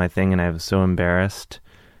that's not my thing, and I was so embarrassed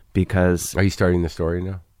because... Are you starting the story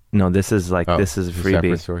now? No, this is a freebie.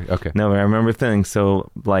 Separate story? Okay. No, but I remember feeling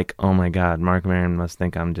so like, oh my God, Marc Maron must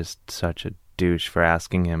think I'm just such a douche for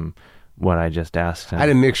asking him what I just asked him. I had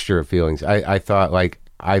a mixture of feelings. I thought, like,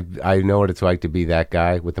 I know what it's like to be that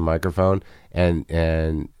guy with the microphone,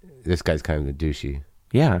 and this guy's kind of a douchey.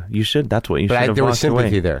 Yeah, you should. That's what you should have walked away. There was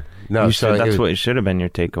sympathy there. No, that's what it should have been your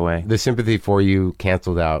takeaway. The sympathy for you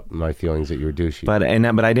canceled out my feelings that you were douchey. But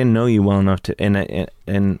I didn't know you well enough to, and you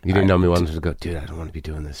didn't know me well enough to go, dude, I don't want to be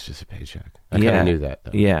doing this, just a paycheck. I kind of knew that,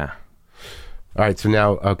 though. Yeah. All right, so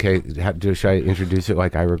now, okay, should I introduce it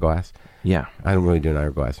like Ira Glass? Yeah. I don't really do an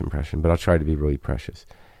Ira Glass impression, but I'll try to be really precious.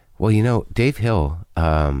 Well, Dave Hill,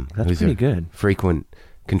 who's pretty a good frequent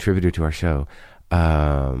contributor to our show,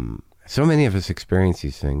 so many of us experience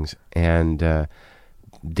these things, and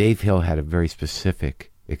Dave Hill had a very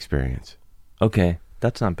specific experience. Okay,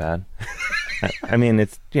 that's not bad. I mean,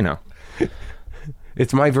 it's,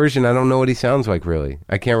 It's my version. I don't know what he sounds like, really.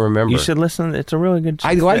 I can't remember. You should listen. It's a really good show.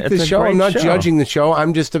 I like the show. I'm not judging the show.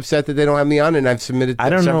 I'm just upset that they don't have me on it, and I've submitted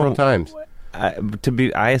several times.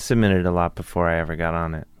 I submitted a lot before I ever got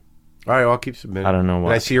on it. All right, I'll keep submitting. I don't know why.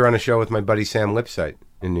 And I see you're on a show with my buddy Sam Lipsight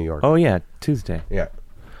in New York. Oh, yeah, Tuesday. Yeah.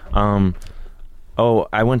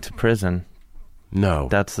 I went to prison. No.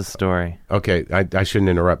 That's the story. Okay, I shouldn't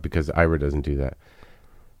interrupt because Ira doesn't do that.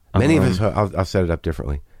 Many of us, I'll set it up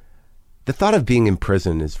differently. the thought of being in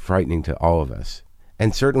prison is frightening to all of us.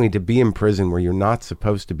 And certainly to be in prison where you're not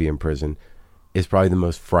supposed to be in prison is probably the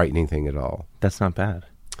most frightening thing at all. That's not bad.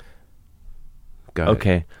 Go ahead.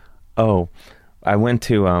 Okay. Oh, I went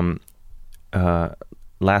to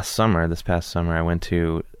this past summer, I went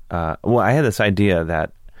to I had this idea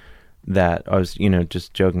that I was,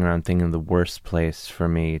 just joking around thinking the worst place for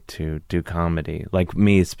me to do comedy, like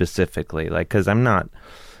me specifically, like, cause I'm not,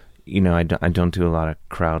 I don't do a lot of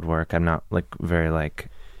crowd work. I'm not like very like,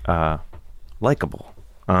 likable.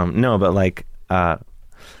 No, but like,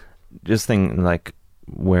 just thinking like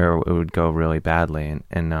where it would go really badly.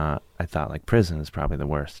 And I thought like prison is probably the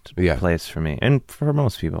worst place for me and for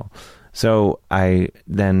most people. So I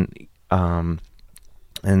then, and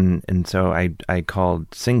so I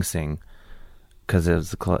called Sing Sing because it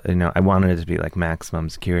was, I wanted it to be like maximum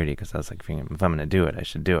security because I was like, if I'm going to do it, I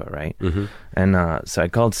should do it, right? Mm-hmm. And so I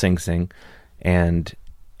called Sing Sing, and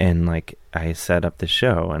like I set up the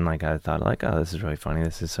show, and like I thought like, oh, this is really funny.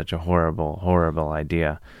 This is such a horrible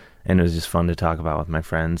idea, and it was just fun to talk about with my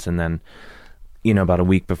friends. And then, about a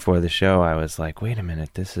week before the show, I was like, wait a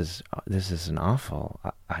minute, this is an awful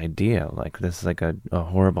idea. Like, this is like a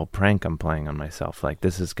horrible prank I'm playing on myself. Like,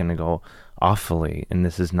 this is going to go awfully, and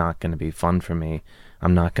this is not going to be fun for me.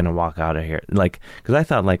 I'm not going to walk out of here. Like, because I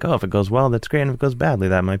thought, like, oh, if it goes well, that's great. And if it goes badly,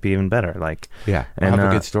 that might be even better. Like, yeah, and, have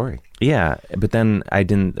a good story. Yeah, but then I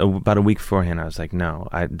didn't, about a week beforehand, I was like, no,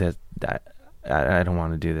 I don't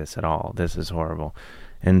want to do this at all. This is horrible.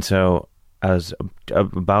 And so I was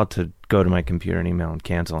about to go to my computer and email and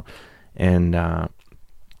cancel, and the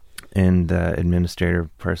administrator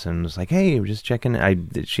person was like, "Hey, we're just checking."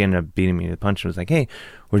 She ended up beating me to the punch and was like, "Hey,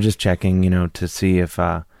 we're just checking, to see if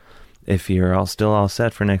you're still all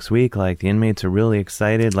set for next week. Like the inmates are really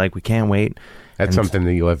excited. Like we can't wait." That's something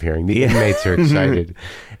that you love hearing. The inmates are excited.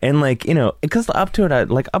 And like, because up to it,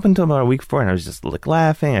 up until about a week before, and I was just like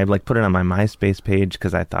laughing. I like put it on my MySpace page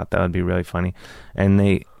because I thought that would be really funny. And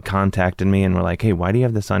they contacted me and were like, "Hey, why do you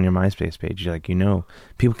have this on your MySpace page?" You're like,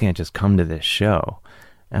 people can't just come to this show.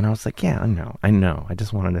 And I was like, yeah, I know. I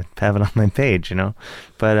just wanted to have it on my page,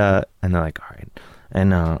 But and they're like, all right.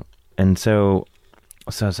 And so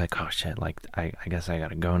I was like, oh shit, like I guess I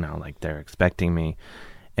gotta go now. Like they're expecting me.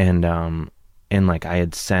 And like I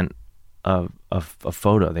had sent a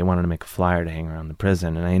photo. They wanted to make a flyer to hang around the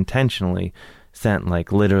prison, and I intentionally sent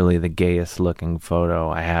like literally the gayest looking photo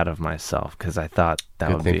I had of myself because I thought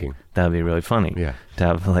that would be really funny. Yeah. To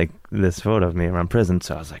have like this photo of me around prison.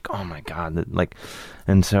 So I was like, oh my god, like,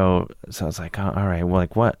 and so I was like, oh, all right, well,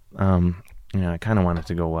 like what, I kind of want it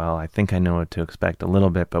to go well. I think I know what to expect a little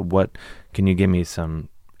bit, but what can you give me some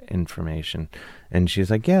information? And she's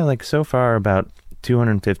like, yeah, like so far about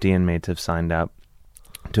 250 inmates have signed up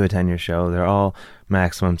to attend your show. They're all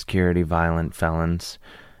maximum security violent felons,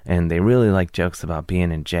 and they really like jokes about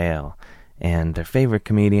being in jail. And their favorite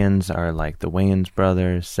comedians are like the Wayans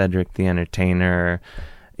brothers, Cedric the Entertainer,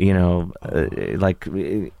 not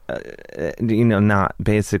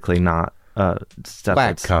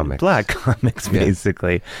stuff black comics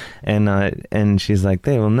basically. And she's like,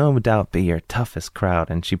 they will no doubt be your toughest crowd,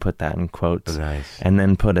 and she put that in quotes. Nice. And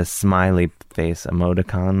then put a smiley face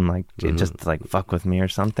emoticon, like just like fuck with me or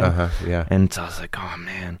something. Yeah. And so I was like, oh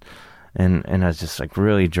man. And I was just like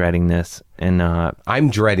really dreading this, and I'm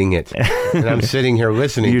dreading it, and I'm sitting here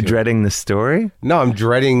listening. You're dreading the story? No, I'm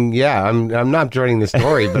dreading. Yeah, I'm not dreading the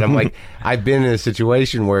story, but I'm like, I've been in a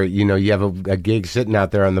situation where you have a gig sitting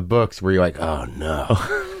out there on the books where you're like, oh no.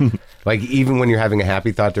 Like even when you're having a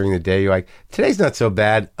happy thought during the day, you're like, today's not so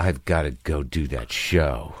bad. I've got to go do that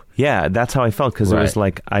show. Yeah, that's how I felt because it was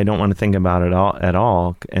like I don't want to think about it at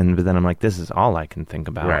all, but then I'm like, this is all I can think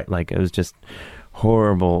about. Right. Like it was just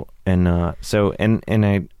horrible. And I'd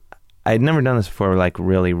never done this before, like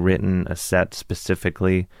really written a set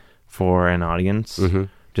specifically for an audience. Mm-hmm.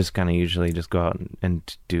 Just kind of usually just go out and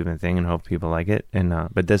do the thing and hope people like it. And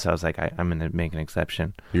but this, I was like, I'm going to make an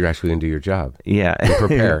exception. You're actually going to do your job. Yeah. You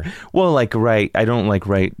prepare. Well, like I don't like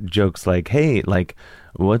write jokes like, hey, like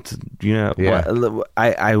what's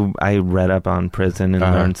I read up on prison and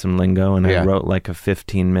learned some lingo, and I wrote like a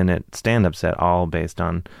 15-minute stand-up set all based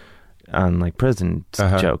on like prison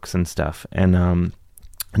jokes and stuff. And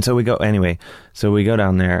so we go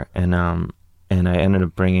down there, and I ended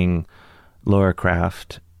up bringing Laura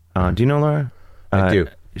Kraft. Do you know Laura? I do.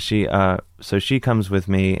 So she comes with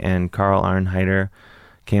me, and Carl Arnheiter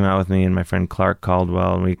came out with me, and my friend Clark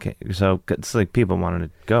Caldwell, and so it's like people wanted to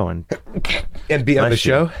go and be on the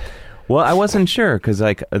show. Well, I wasn't sure because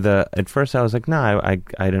like at first I was like, no,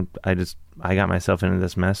 I got myself into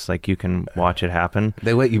this mess. Like you can watch it happen.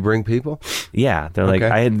 They let you bring people? Yeah, they're like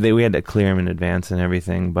Okay. we had to clear them in advance and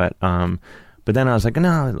everything. But then I was like,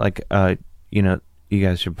 no, like you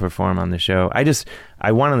guys should perform on the show.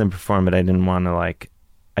 I wanted them to perform, but I didn't want to like.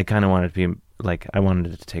 I kind of wanted to be like I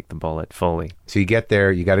wanted to take the bullet fully. So you get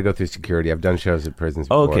there, you got to go through security. I've done shows at prisons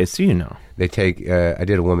before. Oh, okay, so you know. They take. I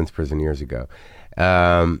did a women's prison years ago.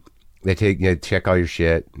 They check all your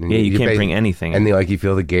shit. And Yeah, you can't bring anything. And you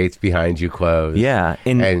feel the gates behind you close. Yeah,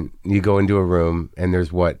 and you go into a room, and there's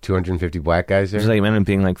 250 black guys there. There's like it ended up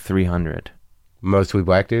being like 300. Mostly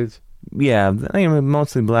black dudes. Yeah, I mean,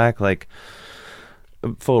 mostly black, like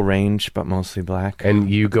full range, but mostly black. And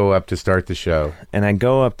you go up to start the show. And I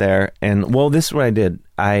go up there, and well, this is what I did.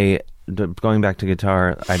 Going back to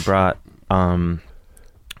guitar, I brought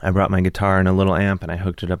my guitar and a little amp, and I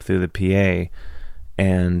hooked it up through the PA,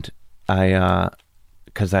 and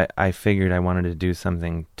because I figured I wanted to do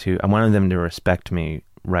something I wanted them to respect me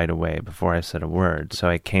right away before I said a word. So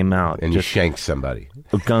I came out and just you shanked somebody,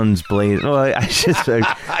 guns blazing. Well, I just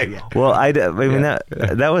well, I mean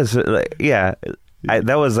that was like, yeah.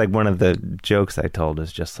 That was like one of the jokes I told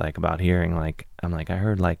is just like about hearing like I'm like I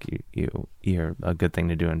heard like you're a good thing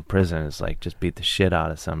to do in prison is like just beat the shit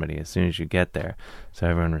out of somebody as soon as you get there so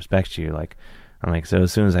everyone respects you. Like I'm like, so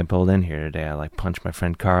as soon as I pulled in here today, I like punched my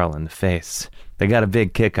friend Carl in the face. They got a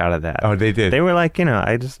big kick out of that. Oh, they did. They were like,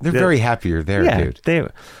 they're very happy you're there, yeah, dude.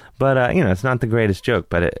 But it's not the greatest joke,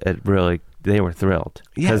 but it really, they were thrilled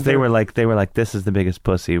because they were like, this is the biggest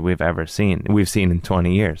pussy we've seen in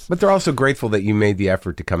 20 years. But they're also grateful that you made the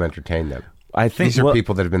effort to come entertain them. I think these are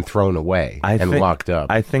people that have been thrown away and locked up.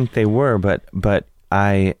 I think they were, but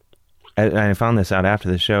I found this out after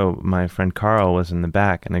the show. My friend Carl was in the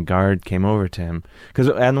back, and a guard came over to him because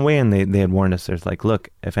on the way in they had warned us. There's like, look,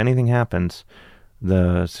 if anything happens,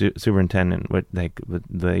 the superintendent, what they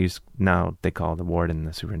now they call the warden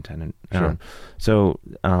the superintendent. Sure.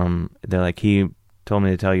 They're like, he told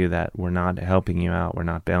me to tell you that we're not helping you out, we're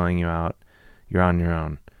not bailing you out, you're on your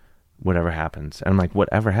own. Whatever happens. And I'm like,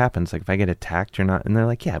 whatever happens? Like if I get attacked, you're not. And they're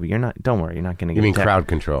like, yeah, but you're not. Don't worry, you're not going to get. You mean attacked. Crowd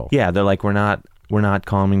control? Yeah, they're like, we're not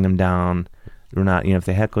calming them down. We're not, if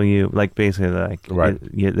they heckle you, like basically, they're like, right.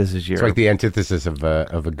 This is your. It's like the antithesis of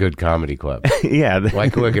a good comedy club. Yeah.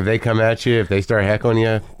 Like, look, if they come at you, if they start heckling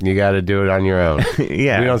you, you got to do it on your own.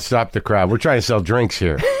 Yeah. We don't stop the crowd. We're trying to sell drinks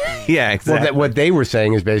here. Yeah, exactly. Well, what they were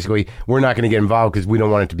saying is basically, we're not going to get involved because we don't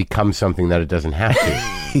want it to become something that it doesn't have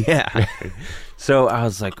to. Yeah. So I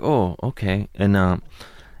was like, oh, okay. And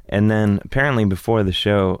then apparently before the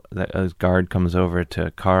show, a guard comes over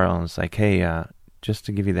to Carl and is like, hey, just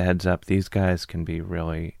to give you the heads up, these guys can be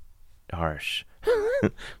really harsh.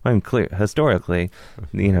 I'm clear. Historically,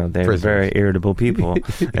 they're Prisoners. very irritable people.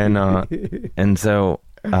 And so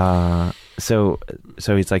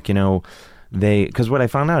he's like, because what I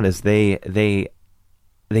found out is they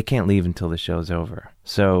can't leave until the show's over.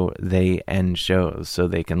 So they end shows so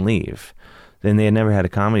they can leave. Then they had never had a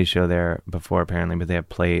comedy show there before, apparently, but they have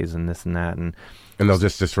plays and this and that. And they'll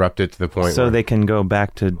just disrupt it to the point so where they can go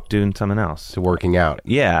back to doing something else. to working out.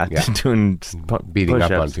 Yeah. Doing Beating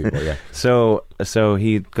push-ups. up on people, yeah. So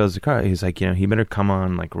he goes to Carl. He's like, he better come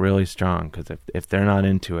on like really strong because if they're not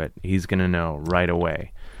into it, he's going to know right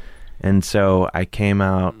away. And so I came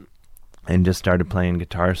out and just started playing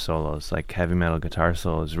guitar solos, like heavy metal guitar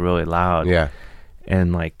solos, really loud. Yeah.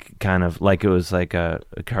 And like kind of like it was like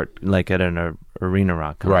like at an arena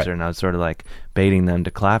rock concert, Right. and I was sort of like baiting them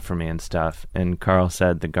to clap for me and stuff. And Carl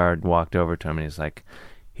said the guard walked over to him and he's like,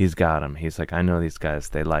 he's got him. He's like, I know these guys,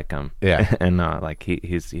 they like him. Yeah. And like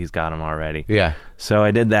he's got him already. Yeah. So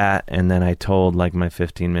I did that, and then I told like my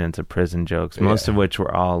 15 minutes of prison jokes, most of which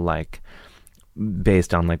were all like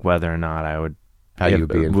based on like whether or not I would you would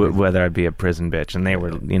be in prison. whether I'd be a prison bitch, and they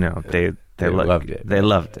were they loved it. They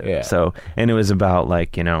loved it. Yeah. So, and it was about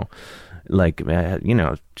like, just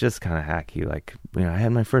kind of hacky. Like, I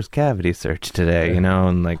had my first cavity search today,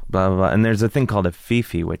 and like blah, blah, blah. And there's a thing called a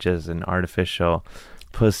fifi, which is an artificial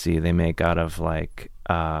pussy they make out of like,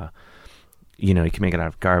 you can make it out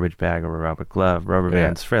of garbage bag or a rubber glove, rubber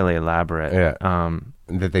band. It's fairly elaborate. Yeah.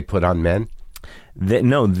 That they put on men?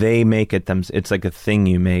 They make it them. It's like a thing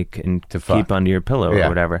you make and To fuck. keep under your pillow or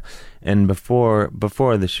whatever. And before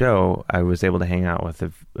the show, I was able to hang out with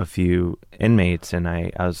a few inmates, and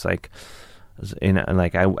I was like,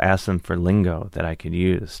 I asked them for lingo that I could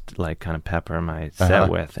use to like kind of pepper my set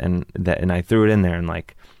with, and I threw it in there, and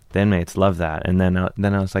like the inmates love that. And then I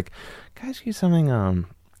was like, can I ask you something?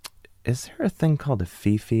 Is there a thing called a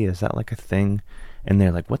fifi? Is that like a thing? And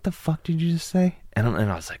they're like, what the fuck did you just say? And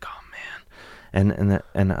I was like, oh man. And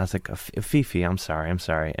I was like, Fifi, I'm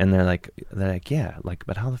sorry. And they're like, yeah, like,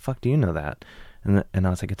 but how the fuck do you know that? And I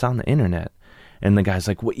was like, it's on the internet. And the guy's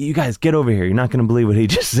like, "What? You guys get over here! You're not going to believe what he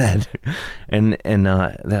just said." and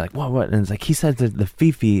they're like, "What? And it's like, he said that the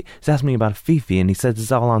Fifi. He's asking me about a Fifi, and he says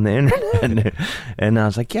it's all on the internet." And I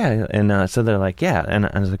was like, "Yeah." And so they're like, "Yeah." And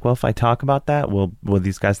I was like, "Well, if I talk about that, will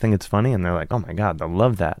these guys think it's funny?" And they're like, "Oh my god, they'll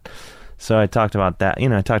love that." So I talked about that.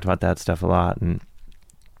 I talked about that stuff a lot,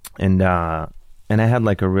 and I had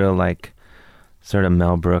like a real like sort of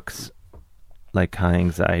Mel Brooks like high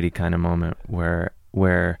anxiety kind of moment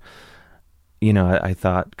where. I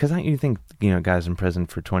thought, because you think, guys in prison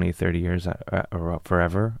for 20, 30 years or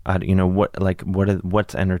forever,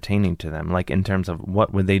 what's entertaining to them? Like, in terms of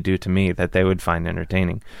what would they do to me that they would find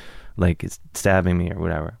entertaining? Like, stabbing me or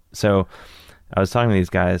whatever. So I was talking to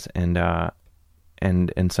these guys, and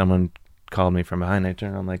someone called me from behind. I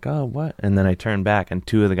turned, I'm like, "Oh, what?" And then I turned back, and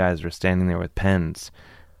two of the guys were standing there with pens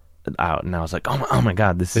out, and I was like, oh my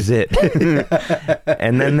God, this is it.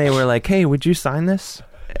 And then they were like, "Hey, would you sign this?"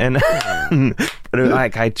 And but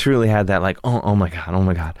like I truly had that like oh my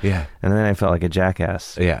god, yeah. And then I felt like a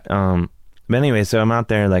jackass. Yeah. But anyway, so I'm out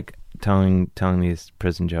there like telling these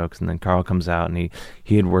prison jokes, and then Carl comes out, and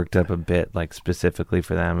he had worked up a bit like specifically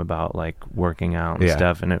for them about like working out and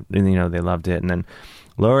stuff, and they loved it. And then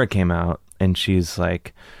Laura came out, and she's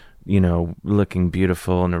like, looking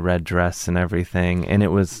beautiful in a red dress and everything, and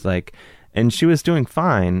it was like, and she was doing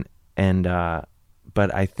fine, and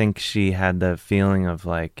but I think she had the feeling of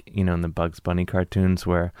like, in the Bugs Bunny cartoons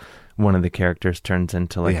where one of the characters turns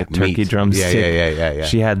into like a turkey drumstick. Yeah.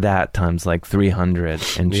 She had that times like 300,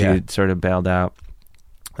 and she sort of bailed out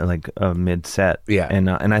like mid-set. Yeah. And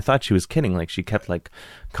I thought she was kidding. Like, she kept like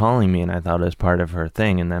calling me, and I thought it was part of her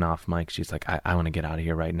thing. And then off mic, she's like, I want to get out of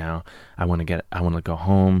here right now. I want to go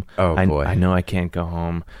home. Oh, boy. I know I can't go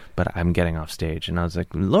home, but I'm getting off stage. And I was like,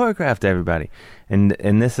 Laura Kraft, everybody. And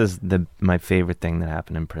this is my favorite thing that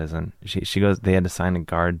happened in prison. She goes, they had to sign a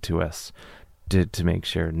guard to us to make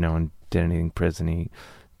sure no one did anything prisony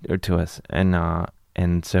or to us.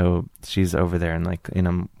 And so she's over there, and like, and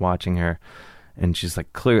I'm watching her, and she's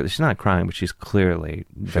like, clearly, she's not crying, but she's clearly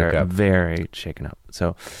very shaken up.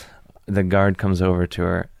 So the guard comes over to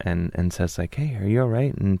her and says like, "Hey, are you all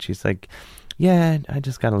right?" And she's like, "Yeah, I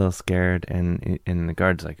just got a little scared." And the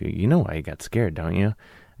guard's like, "You know why you got scared, don't you?"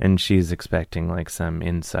 And she's expecting like some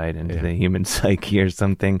insight into the human psyche or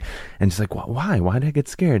something. And she's like, "Why? Why did I get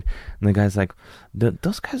scared?" And the guy's like,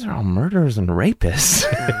 "Those guys are all murderers and rapists."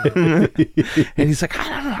 And he's like,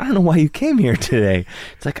 I don't know why you came here today.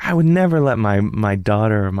 It's like, I would never let my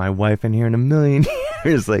daughter or my wife in here in a million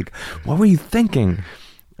years. Like, what were you thinking?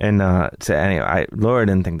 And so anyway, Laura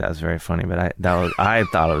didn't think that was very funny, but I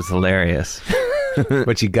thought it was hilarious.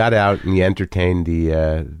 But you got out and you entertained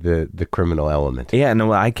the criminal element. Yeah,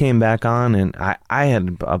 no, I came back on, and I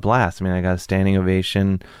had a blast. I mean, I got a standing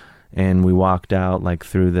ovation, and we walked out like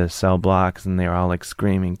through the cell blocks, and they were all like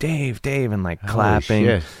screaming, "Dave, Dave," and like clapping.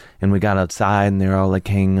 Shit. And we got outside, and they were all like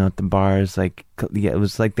hanging out the bars. Like, it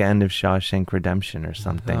was like the end of Shawshank Redemption or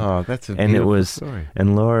something. Oh, that's a beautiful story.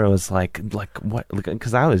 And Laura was like what?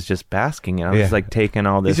 Because I was just basking, and I was like taking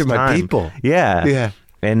all this. These are time. My people. Yeah.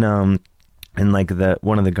 And like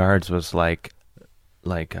one of the guards was like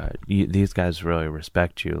these guys really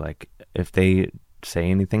respect you. Like, if they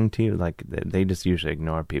say anything to you, like they just usually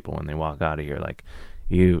ignore people when they walk out of here. Like,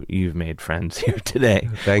 you've made friends here today.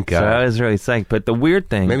 Thank God. So I was really psyched. But the weird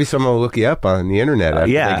thing, maybe someone will look you up on the internet after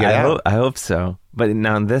they get out. I hope so. But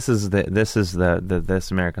now this is the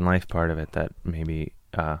This American Life part of it that maybe.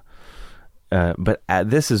 But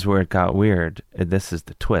this is where it got weird. This is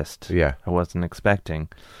the twist. Yeah, I wasn't expecting.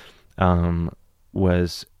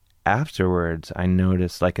 Was afterwards, I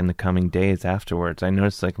noticed, like in the coming days afterwards, I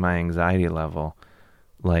noticed like my anxiety level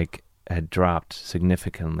like had dropped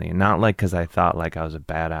significantly. Not like because I thought like I was a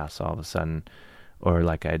badass all of a sudden, or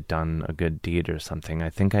like I'd done a good deed or something. I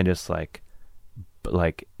think I just like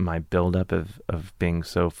my buildup of being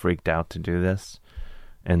so freaked out to do this,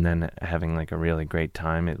 and then having like a really great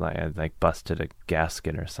time. I like busted a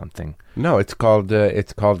gasket or something. No, it's called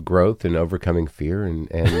growth and overcoming fear, and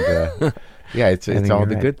yeah, it's all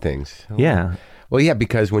the good things. Yeah. Well, yeah,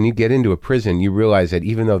 because when you get into a prison, you realize that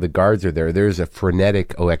even though the guards are there, there's a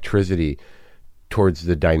frenetic electricity towards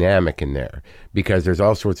the dynamic in there, because there's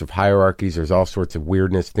all sorts of hierarchies, there's all sorts of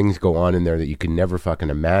weirdness, things go on in there that you can never fucking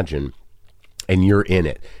imagine. And you're in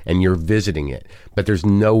it, and you're visiting it, but there's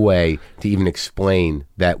no way to even explain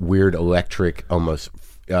that weird electric almost.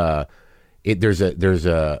 There's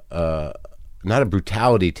a not a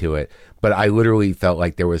brutality to it, but I literally felt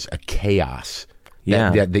like there was a chaos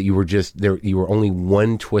that you were just there. You were only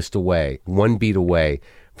one twist away, one beat away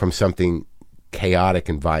from something chaotic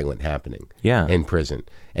and violent happening. Yeah. In prison,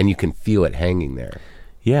 and you can feel it hanging there.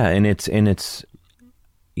 Yeah, and it's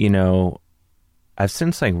I've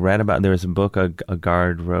since read about, there was a book a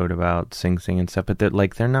guard wrote about Sing Sing and stuff, but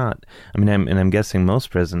they're not. I mean, I'm guessing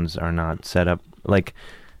most prisons are not set up like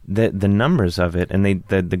the numbers of it, and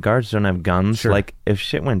the guards don't have guns. Sure. Like if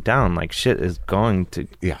shit went down, like shit is going to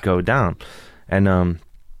go down, and I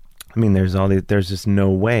mean, there's just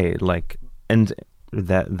no way and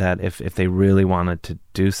that if they really wanted to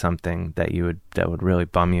do something that would really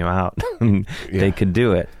bum you out, they could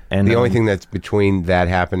do it. And the only thing that's between that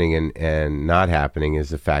happening and not happening is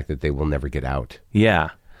the fact that they will never get out. Yeah.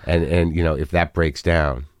 And if that breaks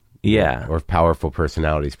down, or if powerful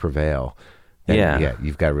personalities prevail, then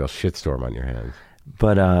you've got a real shitstorm on your hands.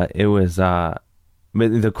 But it was but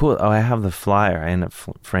the cool. I have the flyer. I ended up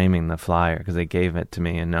framing the flyer because they gave it to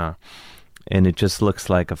me, and it just looks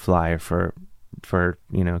like a flyer for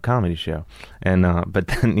a comedy show, and but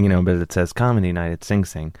then but it says comedy night at Sing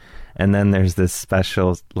Sing, and then there's this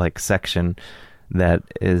special section that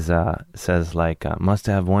is says must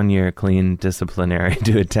have 1 year clean disciplinary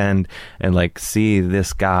to attend and see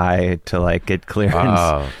this guy to get clearance.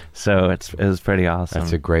 Oh. So it was pretty awesome.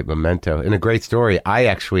 That's a great memento and a great story. I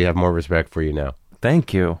actually have more respect for you now.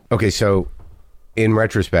 Thank you. Okay, so in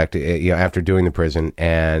retrospect, after doing the prison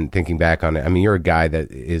and thinking back on it, I mean, you're a guy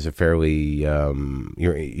that is a fairly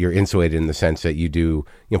you're insulated in the sense that you do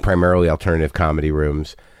primarily alternative comedy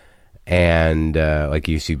rooms and like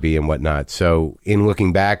UCB and whatnot. So in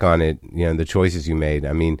looking back on it, the choices you made,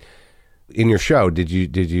 I mean, in your show, did you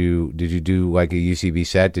do like a UCB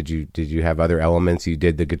set? Did you have other elements? You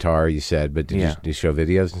did the guitar, you said, but did you show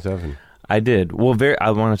videos and stuff? I did. Well,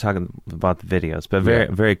 I want to talk about the videos, but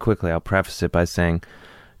very quickly, I'll preface it by saying,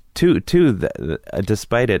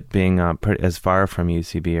 despite it being as far from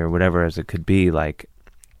UCB or whatever as it could be, I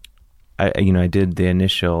did the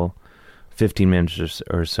initial 15 minutes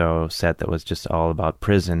or so set that was just all about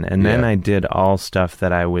prison, and then I did all stuff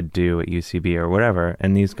that I would do at UCB or whatever,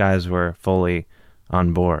 and these guys were fully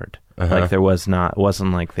on board. Uh-huh. It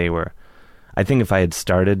wasn't like they were. I think if I had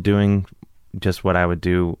started doing just what I would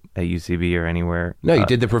do at UCB or anywhere. No, you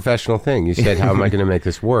did the professional thing. You said, how am I going to make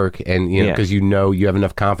this work? And, because you have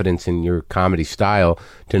enough confidence in your comedy style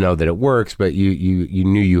to know that it works, but you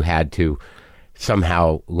knew you had to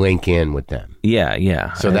somehow link in with them.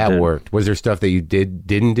 Yeah. So that worked. Was there stuff that you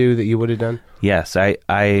didn't do that you would have done? Yes,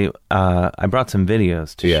 I brought some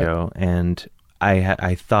videos to show, and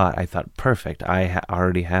I thought perfect. I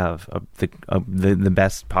already have the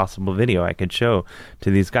best possible video I could show to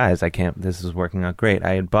these guys. This is working out great.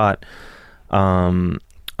 I had bought on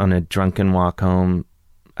a drunken walk home.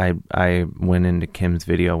 I went into Kim's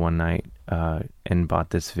video one night and bought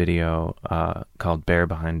this video called "Bear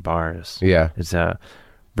Behind Bars." Yeah, it's a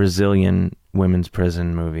Brazilian women's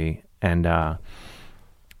prison movie, and I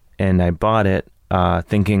bought it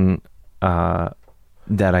thinking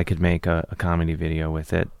that I could make a comedy video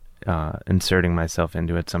with it, inserting myself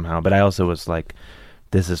into it somehow. But I also was like,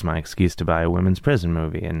 this is my excuse to buy a women's prison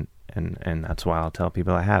movie, and that's why I'll tell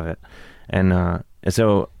people I have it. And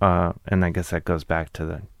so I guess that goes back to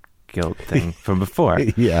the guilt thing from before.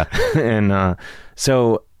 Yeah. And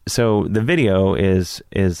so the video is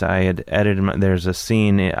I had edited there's a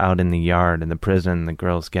scene out in the yard in the prison, the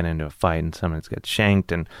girls get into a fight and someone gets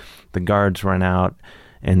shanked, and the guards run out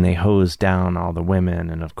and they hose down all the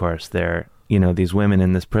women, and of course they're these women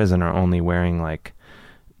in this prison are only wearing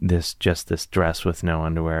this dress with no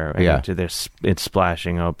underwear. Yeah. It's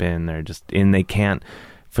splashing open. They can't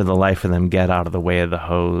for the life of them get out of the way of the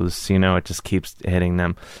hose. It just keeps hitting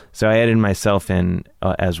them. So I edited myself in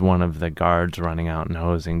as one of the guards running out and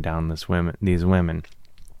hosing down these women.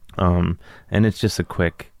 And it's just a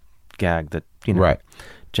quick gag that right.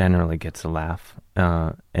 generally gets a laugh.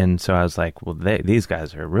 And so I was like, well, these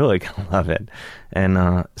guys are really gonna love it.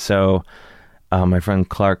 And so my friend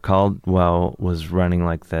Clark Caldwell was running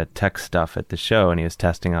the tech stuff at the show, and he was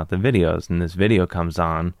testing out the videos, and this video comes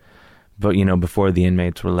on, but before the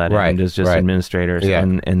inmates were let in, just administrators. Yeah.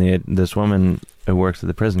 And this woman who works at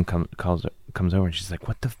the prison comes over, and she's like,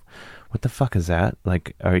 what the fuck is that?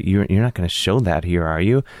 You're not going to show that here, are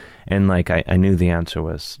you? And I knew the answer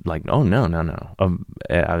was oh no.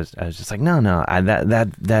 I was just like no.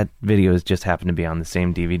 That video has just happened to be on the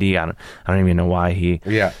same DVD. I don't even know why he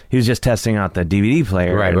was just testing out the DVD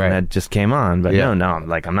player, right. That just came on. But no,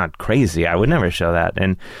 I'm not crazy. I would never show that.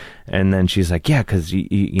 And then she's like, yeah, because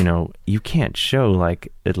you can't show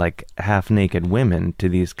half naked women to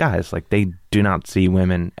these guys. They do not see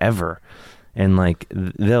women ever. and like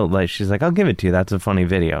they'll like, she's like, I'll give it to you, that's a funny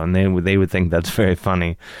video, and they would think that's very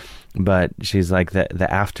funny, but she's like, the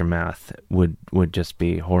aftermath would just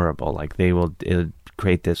be horrible. Like it'll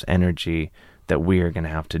create this energy that we are going to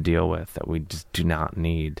have to deal with that we just do not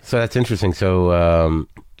need. So that's interesting. So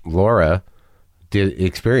Laura did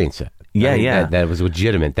experience it. Yeah, I mean, yeah. That was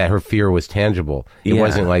legitimate, that her fear was tangible. It Yeah.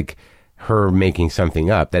 wasn't like her making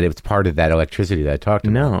something up, that it was part of that electricity that I talked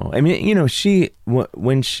about. No, I mean,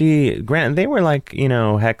 when granted, they were like,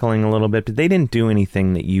 heckling a little bit, but they didn't do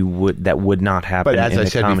anything that would not happen. But as in I a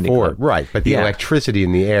said comedy before, club. right, but the Yeah. electricity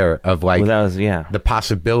in the air of like Well, that was, yeah. the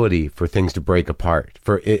possibility for things to break apart,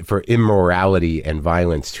 for immorality and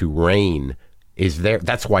violence to reign is there.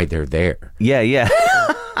 That's why they're there. Yeah.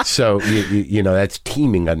 So you know that's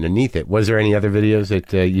teeming underneath it. Was there any other videos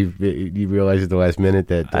that you realized at the last minute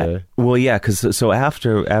that? Well, yeah, because so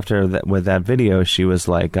after that, with that video, she was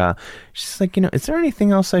like, she's like, is there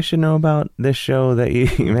anything else I should know about this show that you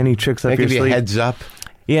any tricks up I your give you a sleeve? heads up.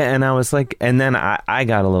 Yeah, and I was like, and then I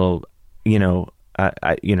got a little,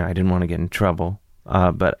 I didn't want to get in trouble,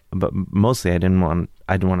 but mostly I didn't want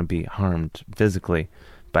to be harmed physically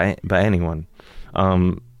by anyone,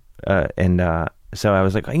 so I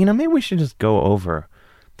was like, maybe we should just go over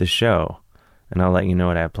the show, and I'll let you know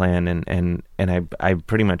what I have planned, and I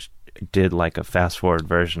pretty much did like a fast forward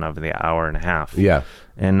version of the hour and a half. Yeah,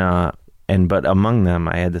 but among them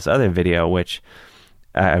I had this other video which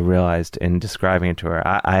I realized in describing it to her,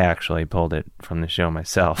 I actually pulled it from the show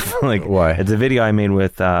myself. Like, why? It's a video I made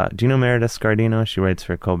with, do you know Meredith Scardino? She writes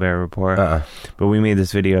for Colbert Report. But we made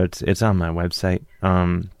this video. It's on my website.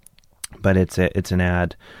 But it's an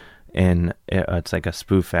ad, and it's like a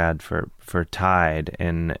spoof ad for Tide,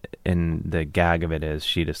 and the gag of it is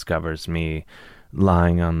she discovers me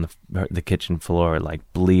lying on the kitchen floor, like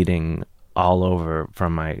bleeding all over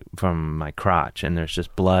from my crotch, and there's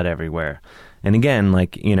just blood everywhere. And again,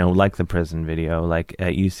 like the prison video, like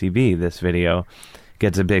at UCB, this video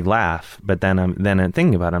gets a big laugh. But then I'm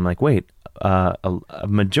thinking about it, I'm like, wait, a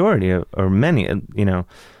majority or many,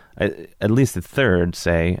 at least a third,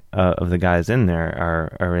 say, of the guys in there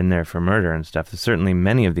are in there for murder and stuff. Certainly,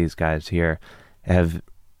 many of these guys here have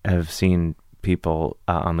seen people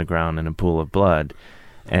on the ground in a pool of blood.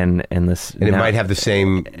 And it might have the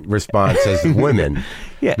same response as women.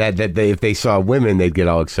 Yeah, that if they saw women, they'd get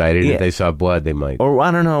all excited. Yeah. If they saw blood, they might. Or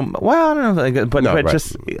I don't know. Well, I don't know. But No, right.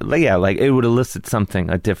 just like it would elicit something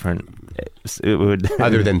different. It would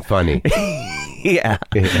Other than funny. Yeah.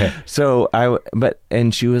 So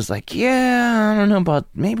and she was like, yeah, I don't know about,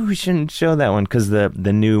 maybe we shouldn't show that one, because the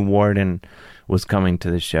new warden was coming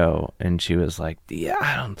to the show, and she was like, yeah,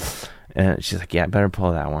 I don't. And she's like, yeah, I better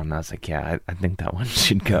pull that one. And I was like, yeah, I think that one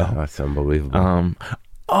should go. Oh, that's unbelievable.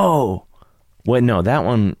 No, that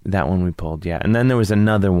one we pulled, yeah. And then there was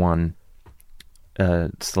another one,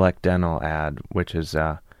 Select Dental ad, which is,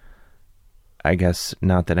 I guess,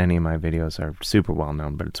 not that any of my videos are super well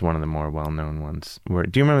known, but it's one of the more well known ones. Do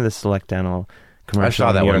you remember the Select Dental commercial? I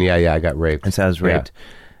saw that one. Yeah, I got raped. It says raped. Yeah.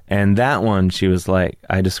 And that one, she was like,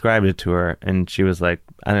 I described it to her, and she was like,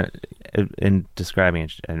 in describing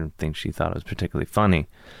it, I don't think she thought it was particularly funny,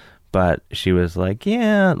 but she was like,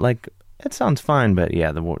 yeah, like, it sounds fine, but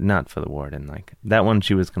yeah, not for the warden. Like, that one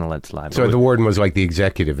she was going to let slide. So the warden was like the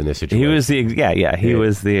executive in this situation. He was he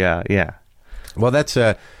was the, yeah. Well, that's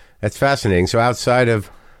fascinating. So outside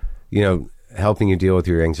of, helping you deal with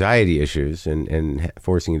your anxiety issues and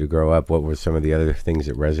forcing you to grow up, what were some of the other things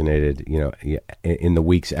that resonated, in the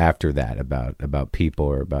weeks after that about people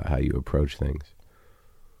or about how you approach things?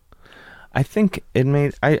 I think it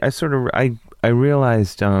made, I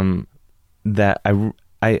realized that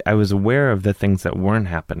I was aware of the things that weren't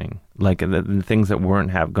happening, like the things that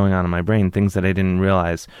weren't going on in my brain, things that I didn't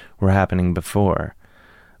realize were happening before,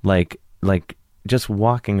 like just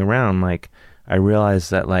walking around, like I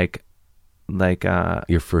realized that like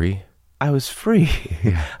you're free. I was free.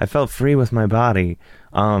 I felt free with my body.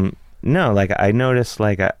 No, like I noticed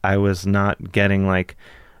like I was not getting like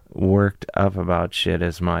worked up about shit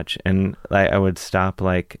as much, and I would stop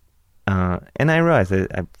like, and I realized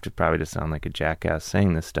I probably just sound like a jackass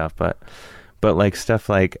saying this stuff, but like stuff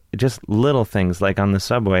like just little things, like on the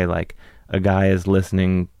subway, like a guy is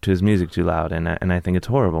listening to his music too loud, and I think it's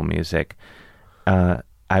horrible music.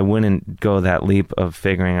 I wouldn't go that leap of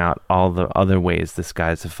figuring out all the other ways this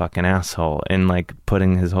guy's a fucking asshole and like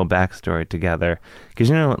putting his whole backstory together. Because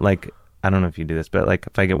like, I don't know if you do this, but like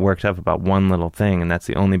if I get worked up about one little thing and that's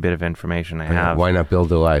the only bit of information I have, why not build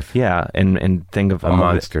a life? Yeah, and think of a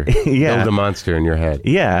monster. Yeah, build a monster in your head.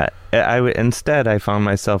 Yeah, instead I found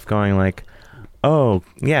myself going like, oh,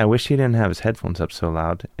 yeah, I wish he didn't have his headphones up so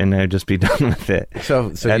loud, and I'd just be done with it. So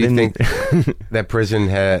you think that prison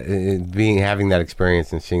having that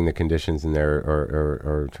experience and seeing the conditions in there,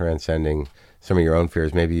 or transcending some of your own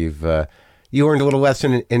fears, maybe you earned a little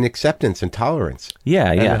lesson in acceptance and tolerance.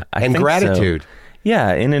 Yeah, and gratitude. So.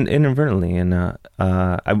 Yeah, inadvertently, and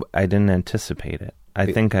I didn't anticipate it.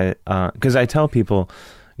 I think because I tell people,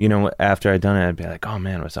 you know, after I'd done it, I'd be like, oh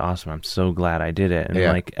man, it was awesome. I'm so glad I did it. And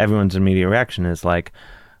like everyone's immediate reaction is like,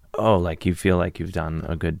 oh, like you feel like you've done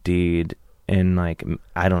a good deed. And like,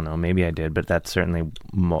 I don't know, maybe I did, but that certainly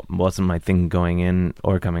wasn't my thing going in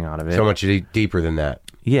or coming out of it. So much deeper than that.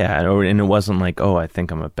 Yeah. And it wasn't like, oh, I think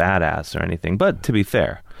I'm a badass or anything. But to be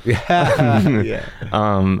fair, yeah.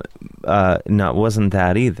 no, it wasn't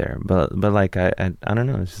that either. But like, I don't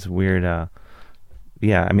know. It's just weird.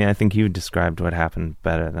 Yeah, I mean, I think you described what happened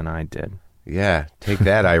better than I did. Yeah, take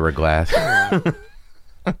that, Ira Glass.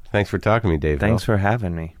 Thanks for talking to me, Dave. Thanks for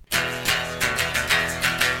having me.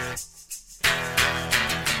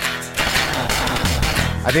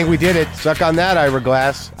 I think we did it. Suck on that, Ira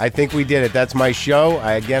Glass. I think we did it. That's my show.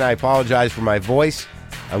 I apologize for my voice.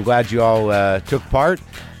 I'm glad you all took part.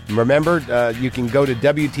 Remember, you can go to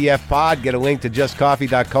WTF Pod, get a link to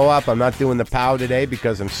justcoffee.coop. I'm not doing the POW today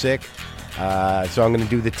because I'm sick. So I'm going to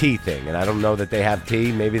do the tea thing, and I don't know that they have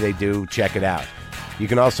tea. Maybe they do. Check it out. You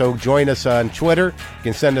can also join us on Twitter. You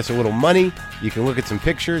can send us a little money. You can look at some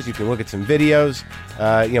pictures. You can look at some videos.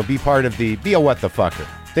 Be part of be a What the Fucker.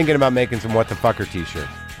 Thinking about making some What the Fucker t-shirts.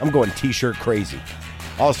 I'm going t-shirt crazy.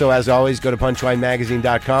 Also, as always, go to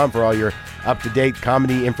punchlinemagazine.com for all your up-to-date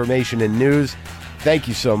comedy information and news. Thank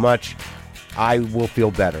you so much. I will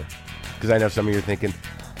feel better, because I know some of you are thinking,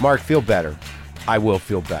 Mark, feel better. I will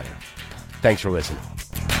feel better. Thanks for listening.